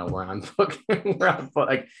now, we're on book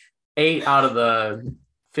like 8 out of the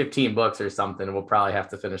 15 books or something. We'll probably have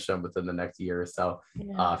to finish them within the next year or so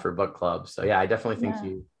for book club. So I definitely think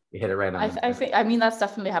you hit it right on. I think that's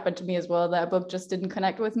definitely happened to me as well. That book just didn't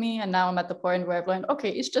connect with me, and now I'm at the point where I'm like,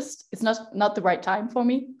 okay, it's not the right time for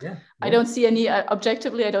me. I don't see any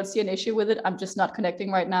objectively, I don't see an issue with it. I'm just not connecting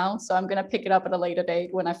right now, so I'm gonna pick it up at a later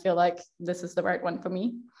date when I feel like this is the right one for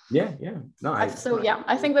me. No, I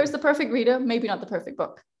think there's the perfect reader, maybe not the perfect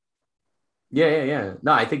book. No,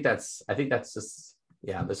 I think that's just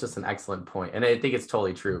that's just an excellent point, and I think it's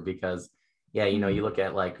totally true because you look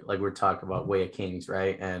at like we're talking about Way of Kings,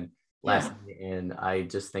 right? And and I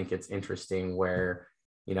just think it's interesting where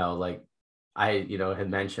like I had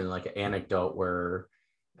mentioned like an anecdote where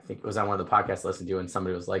I think it was on one of the podcasts I listened to, and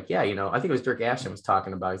somebody was like, I think it was Dirk Ashton was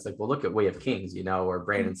talking about. He's like, well, look at Way of Kings, or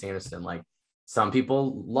Brandon Sanderson. Like some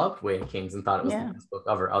people loved Way of Kings and thought it was the best book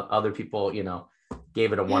ever. Other people,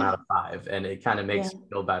 gave it a 1 out of 5, and it kind of makes you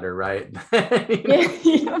feel better, right?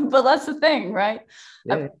 But that's the thing, right?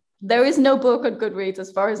 There is no book on Goodreads,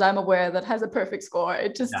 as far as I'm aware, that has a perfect score.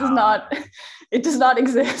 It just does not. It does not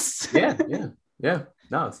exist.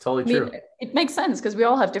 No, it's totally true. It makes sense because we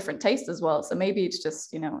all have different tastes as well. So maybe it's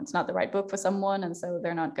just it's not the right book for someone, and so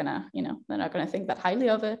they're not gonna think that highly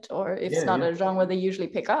of it, or if it's not a genre they usually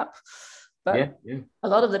pick up. But a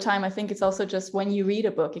lot of the time, I think it's also just when you read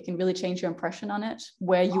a book, it can really change your impression on it,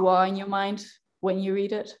 where you are in your mind when you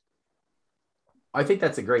read it. I think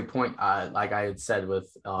that's a great point. Like I had said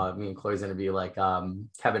with me and Chloe's interview, like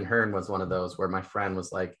Kevin Hearn was one of those where my friend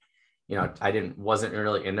was like, I wasn't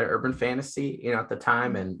really into urban fantasy, at the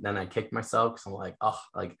time. And then I kicked myself because I'm like,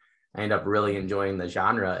 I ended up really enjoying the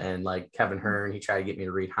genre. And like Kevin Hearn, he tried to get me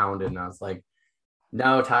to read Hounded. And I was like,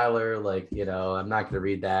 no, Tyler, like, I'm not going to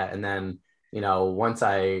read that. And then, once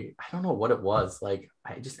I don't know what it was, like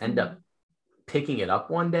I just ended up picking it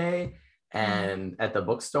up one day and at the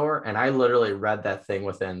bookstore, and I literally read that thing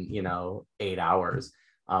within 8 hours.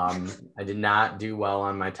 I did not do well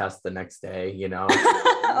on my test the next day.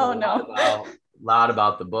 Oh no, a lot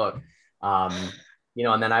about the book. And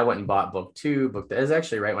then I went and bought book 2. It was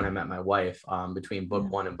actually right when I met my wife, between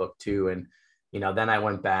book 1 and book 2, and then I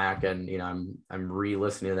went back and I'm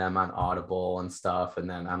re-listening to them on Audible and stuff, and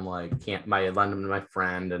then I'm like, I lend them to my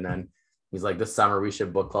friend, and then he's like, this summer we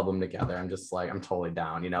should book club them together. I'm just like, I'm totally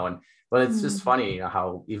down, but it's just funny,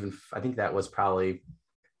 how even I think that was probably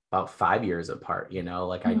about 5 years apart,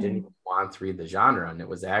 like I didn't want to read the genre. And it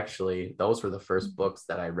was actually, those were the first books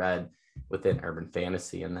that I read within urban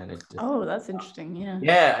fantasy. And then it just, that's interesting.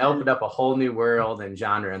 I opened up a whole new world and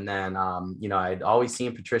genre. And then, I'd always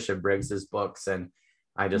seen Patricia Briggs's books, and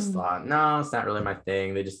I just thought, no, it's not really my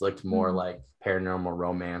thing. They just looked more like paranormal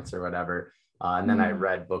romance or whatever. And then I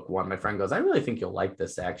read book 1. My friend goes, I really think you'll like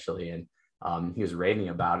this actually. And he was raving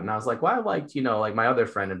about it. And I was like, well, I liked, like my other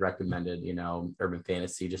friend had recommended, urban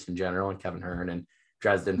fantasy just in general, and Kevin Hearn and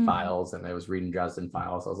Dresden Files. And I was reading Dresden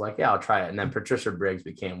Files. I was like, yeah, I'll try it. And then Patricia Briggs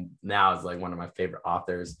now is like one of my favorite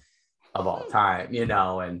authors of all time, and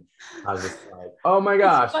I was just like, oh my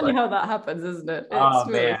gosh. It's funny how that happens, isn't it? Oh It's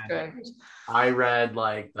really man. strange. I read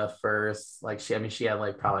like the first, like she had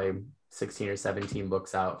like probably 16 or 17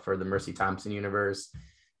 books out for the Mercy Thompson universe,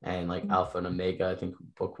 and like Alpha and Omega. I think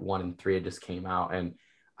book 1 and 3 just came out, and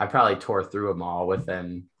I probably tore through them all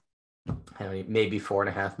within maybe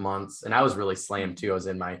 4.5 months. And I was really slammed too. I was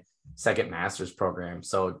in my second master's program,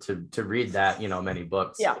 so to read that many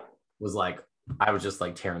books was like, I was just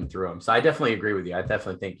like tearing through them. So I definitely agree with you. I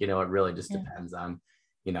definitely think it really just depends on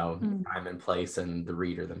time and place and the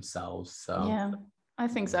reader themselves. So yeah, I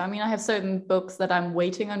think so. I mean, I have certain books that I'm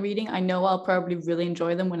waiting on reading. I know I'll probably really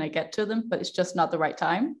enjoy them when I get to them, but it's just not the right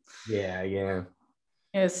time. Yeah.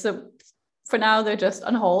 So for now, they're just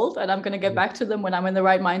on hold, and I'm going to get back to them when I'm in the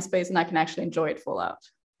right mind space and I can actually enjoy it full out.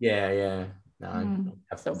 Yeah. No,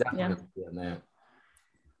 definitely doing that.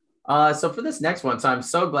 So for this next one, so I'm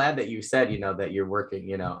so glad that you said, that you're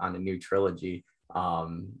working, on a new trilogy.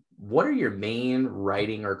 What are your main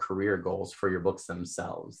writing or career goals for your books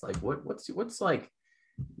themselves? Like what's like,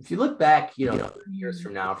 if you look back, 30 years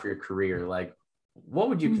from now for your career, like what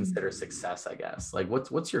would you consider success, I guess? Like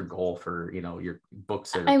what's your goal for, your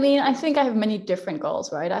books? I mean, I think I have many different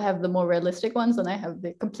goals, right? I have the more realistic ones and I have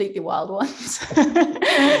the completely wild ones.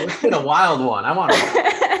 It's been a wild one. I want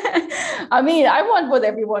to I mean, I want what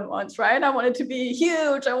everyone wants, right? I want it to be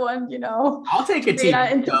huge. I want, I'll take a TV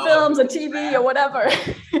into show, films or TV or whatever.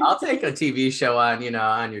 I'll take a TV show on,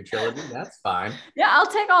 on your trilogy. That's fine. Yeah, I'll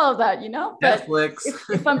take all of that, but Netflix.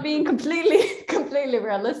 if I'm being completely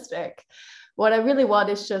realistic, what I really want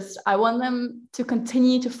is just, I want them to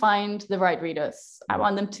continue to find the right readers. I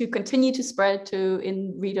want them to continue to spread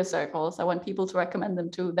in reader circles. I want people to recommend them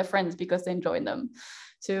to their friends because they enjoy them,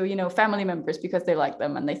 to family members because they like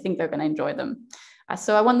them and they think they're going to enjoy them.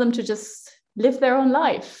 So I want them to just live their own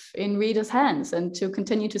life in readers' hands and to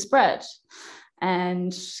continue to spread.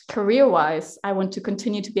 And career-wise, I want to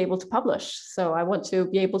continue to be able to publish. So I want to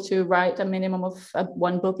be able to write a minimum of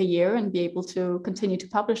 1 book a year and be able to continue to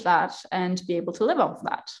publish that and be able to live off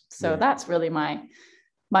that. So that's really my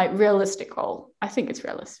realistic goal. I think it's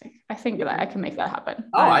realistic. I think that I can make that happen.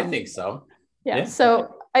 Oh, I think so. Yeah.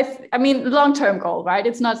 So I mean, long-term goal, right?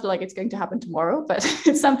 It's not like it's going to happen tomorrow, but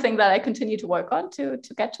it's something that I continue to work on to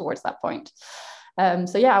get towards that point.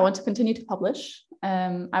 So yeah, I want to continue to publish.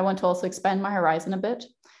 I want to also expand my horizon a bit.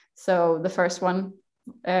 So the first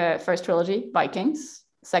trilogy, Vikings.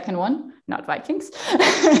 Second one, not Vikings.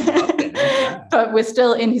 But we're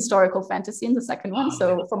still in historical fantasy in the second one.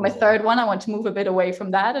 So for my third one, I want to move a bit away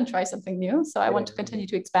from that and try something new. So I want to continue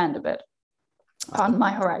to expand a bit on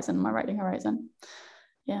my horizon, my writing horizon.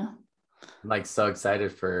 Yeah. I'm like so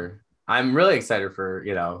excited I'm really excited for,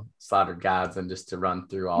 Slaughtered Gods and just to run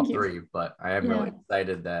through all three, but I am really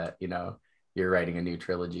excited that, you're writing a new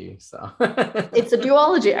trilogy. So it's a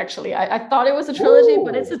duology, actually. I thought it was a trilogy,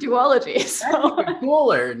 but it's a duology. So that's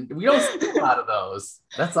cooler. We don't see a lot of those.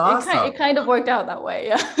 That's awesome. It kind of worked out that way.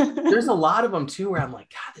 Yeah. There's a lot of them too, where I'm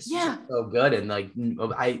like, God, this is so good. And like,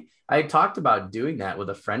 I talked about doing that with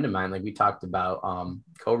a friend of mine. Like we talked about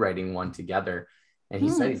co-writing one together. And he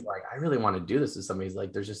said, he's like, I really want to do this with somebody. He's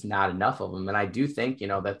like, there's just not enough of them. And I do think,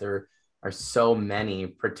 that there are so many,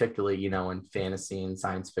 particularly, in fantasy and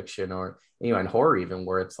science fiction or, and horror even,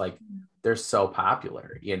 where it's like, they're so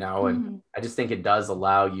popular, and I just think it does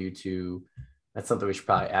allow you to, that's something we should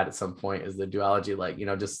probably add at some point, is the duology, like,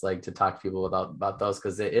 just like to talk to people about those,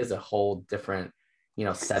 because it is a whole different,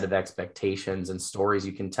 set of expectations and stories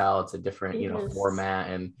you can tell. It's a different, format.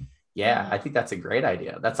 And I think that's a great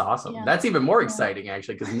idea. That's awesome. That's even more exciting,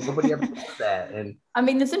 actually, because nobody ever does that. And I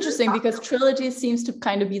mean, it's interesting because trilogy seems to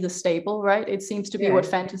kind of be the staple, right? It seems to be what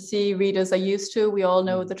fantasy readers are used to. We all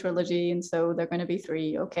know the trilogy, and so they're going to be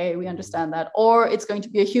 3. Okay, we understand that. Or it's going to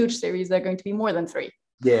be a huge series. They're going to be more than 3.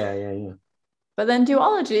 Yeah. But then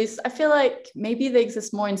duologies, I feel like maybe they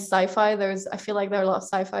exist more in sci-fi. I feel like there are a lot of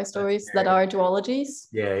sci-fi stories that are duologies.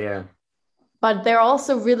 Yeah. But they're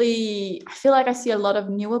also really, I feel like I see a lot of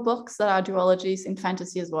newer books that are duologies in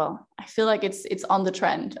fantasy as well. I feel like it's on the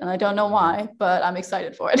trend, and I don't know why, but I'm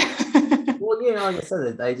excited for it. Well, like I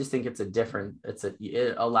said, I just think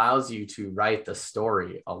it allows you to write the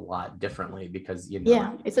story a lot differently because,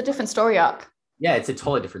 it's a different story arc. Yeah, it's a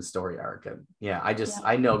totally different story arc. And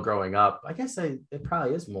I know growing up, I guess it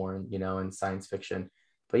probably is more, in science fiction.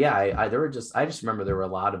 But I just remember there were a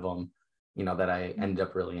lot of them, that I ended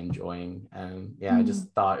up really enjoying. And I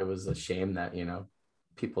just thought it was a shame that,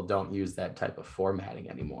 people don't use that type of formatting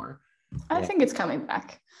anymore. I think it's coming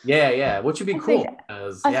back. Yeah, which would be cool.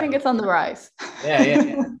 I think it's on the rise.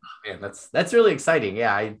 Yeah. Man, that's really exciting.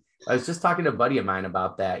 Yeah, I was just talking to a buddy of mine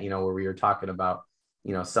about that, where we were talking about,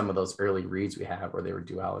 some of those early reads we have where they were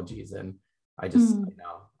duologies. And I just,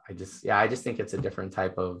 I just think it's a different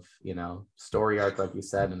type of, story arc, like you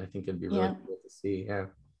said. And I think it'd be really cool to see.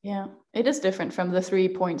 Yeah, it is different from the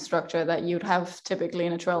 3-point structure that you'd have typically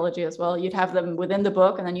in a trilogy as well. You'd have them within the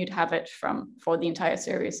book, and then you'd have it for the entire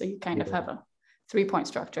series. So you kind of have a 3-point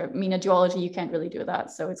structure. I mean, a duology, you can't really do that.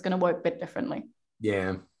 So it's going to work a bit differently.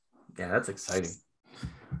 Yeah, that's exciting.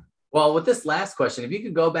 Well, with this last question, if you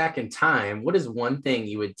could go back in time, what is one thing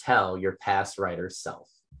you would tell your past writer self?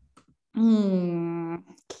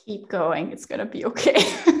 Keep going. It's going to be okay.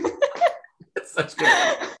 That's such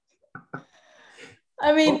good.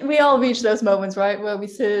 I mean, we all reach those moments, right? Where we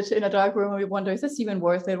sit in a dark room and we wonder, is this even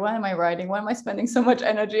worth it? Why am I writing? Why am I spending so much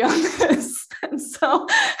energy on this? And so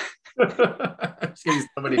in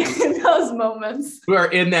those moments. Who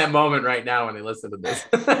are in that moment right now when they listen to this.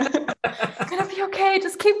 It's going to be okay.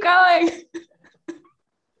 Just keep going.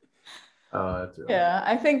 Oh, that's really yeah,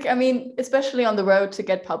 I think, especially on the road to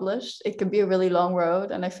get published, it can be a really long road.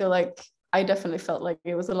 And I feel like I definitely felt like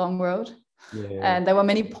it was a long road. Yeah. And there were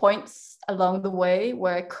many points along the way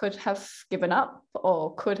where I could have given up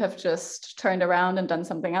or could have just turned around and done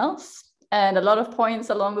something else. And a lot of points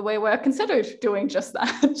along the way where I considered doing just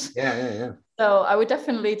that. Yeah. So I would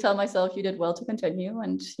definitely tell myself you did well to continue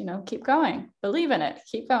and, keep going, believe in it,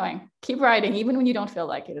 keep going, keep writing, even when you don't feel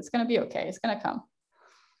like it. It's going to be okay. It's going to come.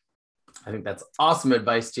 I think that's awesome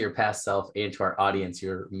advice to your past self and to our audience.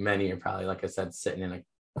 Many are probably, like I said, sitting in a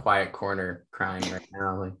quiet corner crying right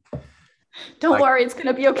now. Don't worry, it's going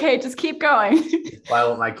to be okay. Just keep going. Why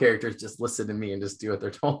won't my characters just listen to me and just do what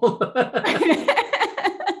they're told?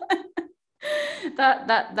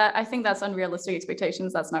 that I think that's unrealistic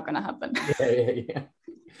expectations. That's not going to happen. Yeah.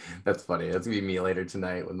 That's funny. That's going to be me later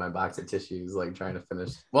tonight with my box of tissues, like trying to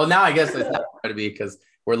finish. Well, now I guess it's not going to be because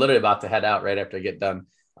we're literally about to head out right after I get done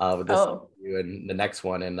with this interview and the next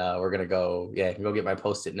one. And we're going to go, go get my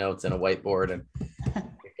Post-it notes and a whiteboard and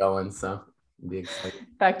get going. So be excited.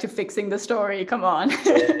 Back to fixing the story. Come on.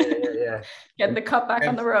 Yeah. Get the cup back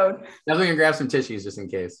on the road. Definitely gonna grab some tissues just in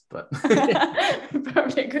case, but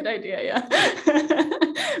probably a good idea.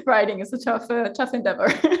 Yeah. Writing is a tough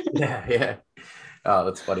endeavor. Yeah. Oh,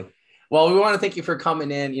 that's funny. Well, we want to thank you for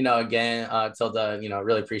coming in, again, Tilda,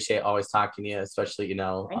 really appreciate always talking to you, especially,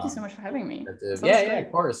 Thank you so much for having me. Yeah,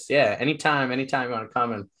 of course. Yeah. Anytime you want to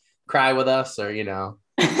come and cry with us or,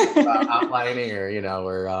 outlining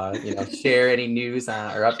or share any news or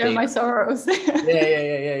updates. Share my sorrows.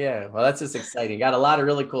 Yeah. Well, that's just exciting. Got a lot of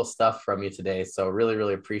really cool stuff from you today, so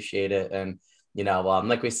really appreciate it. And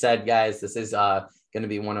like we said, guys, this is going to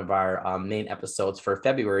be one of our main episodes for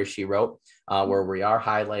February. She wrote where we are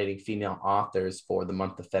highlighting female authors for the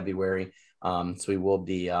month of February. So we will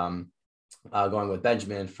be going with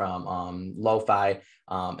Benjamin from Lo-Fi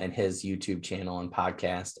and his YouTube channel and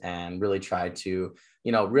podcast, and really try to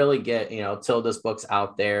really get Tilda's books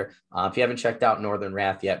out there. If you haven't checked out Northern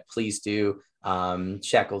Wrath yet, please do.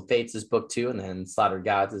 Shackled Fates is book 2, and then Slaughtered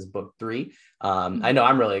Gods is book 3. I know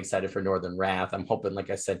I'm really excited for Northern Wrath. I'm hoping, like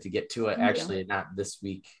I said, to get to it actually not this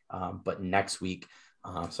week, but next week.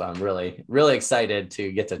 So I'm really excited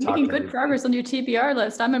to get to talk. Making good progress on your TBR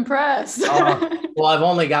list. I'm impressed. Well, I've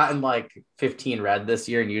only gotten like 15 read this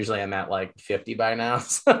year, and usually I'm at like 50 by now.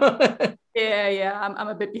 So. Yeah. I'm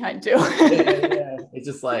a bit behind too. Yeah. It's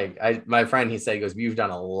just like my friend, he said, he goes, "You've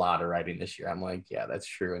done a lot of writing this year." I'm like, yeah, that's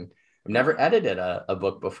true. And I've never edited a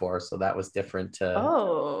book before, so that was different.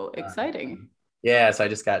 Exciting. Yeah, so I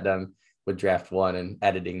just got done with draft 1 and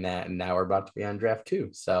editing that, and now we're about to be on draft 2.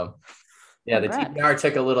 So yeah, the TBR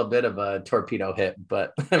took a little bit of a torpedo hit,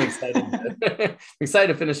 but I'm excited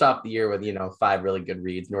to finish off the year with 5 really good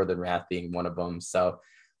reads, Northern Wrath being one of them. So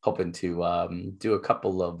hoping to do a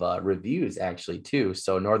couple of reviews actually too.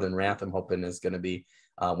 So Northern Wrath, I'm hoping, is going to be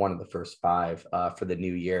one of the first 5 for the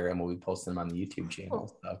new year, and we'll be posting them on the YouTube channel.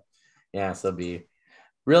 Cool. So yeah, so it'll be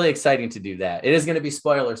really exciting to do that. It is going to be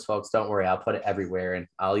spoilers, folks. Don't worry, I'll put it everywhere, and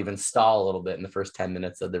I'll even stall a little bit in the first 10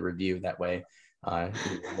 minutes of the review. That way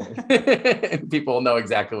people will know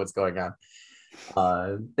exactly what's going on.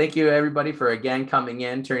 Thank you everybody for again coming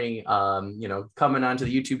in, coming onto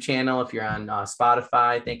the YouTube channel. If you're on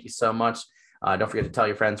Spotify, thank you so much. Don't forget to tell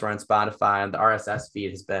your friends we're on Spotify. The RSS feed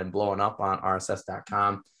has been blowing up on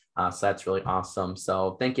rss.com. So that's really awesome.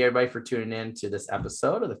 So thank you everybody for tuning in to this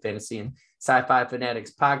episode of the Fantasy and Sci-Fi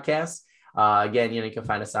Fanatics podcast. Again, you can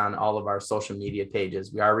find us on all of our social media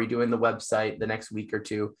pages. We are redoing the website the next week or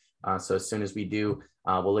two. So as soon as we do,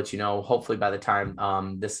 we'll let you know. Hopefully by the time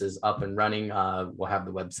this is up and running, we'll have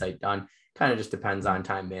the website done. Kind of just depends on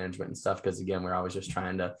time management and stuff, because again, we're always just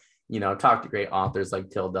trying to, talk to great authors like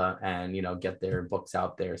Tilda and, get their books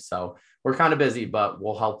out there. So we're kind of busy, but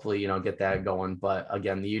we'll hopefully, get that going. But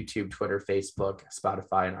again, the YouTube, Twitter, Facebook,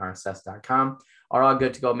 Spotify, and RSS.com are all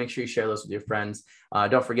good to go. Make sure you share those with your friends.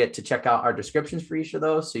 Don't forget to check out our descriptions for each of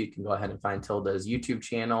those, so you can go ahead and find Tilda's YouTube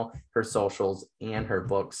channel, her socials, and her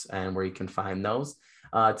books, and where you can find those.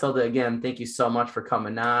 Tilda, again, thank you so much for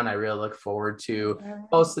coming on. I really look forward to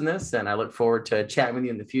posting this, and I look forward to chatting with you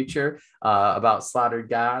in the future about Slaughtered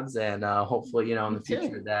Gods, and hopefully, in the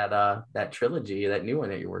future that trilogy, that new one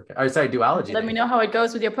that you're working. Or sorry, duology. Let me know how it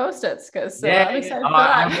goes with your post-its, because I'm excited for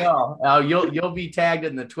that. I will. You'll be tagged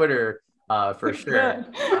in the Twitter for sure.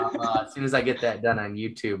 As soon as I get that done on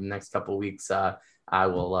YouTube in the next couple of weeks,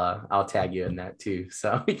 I'll tag you in that too,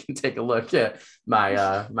 so we can take a look at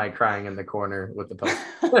my crying in the corner with the post.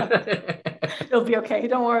 It'll be okay.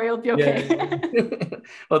 Don't worry, it'll be okay. Yeah.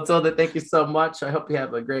 Well, Tilda, thank you so much. I hope you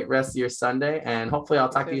have a great rest of your Sunday, and hopefully I'll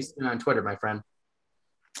talk to you soon on Twitter, my friend.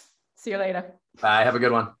 See you later. Bye. Have a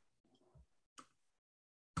good one.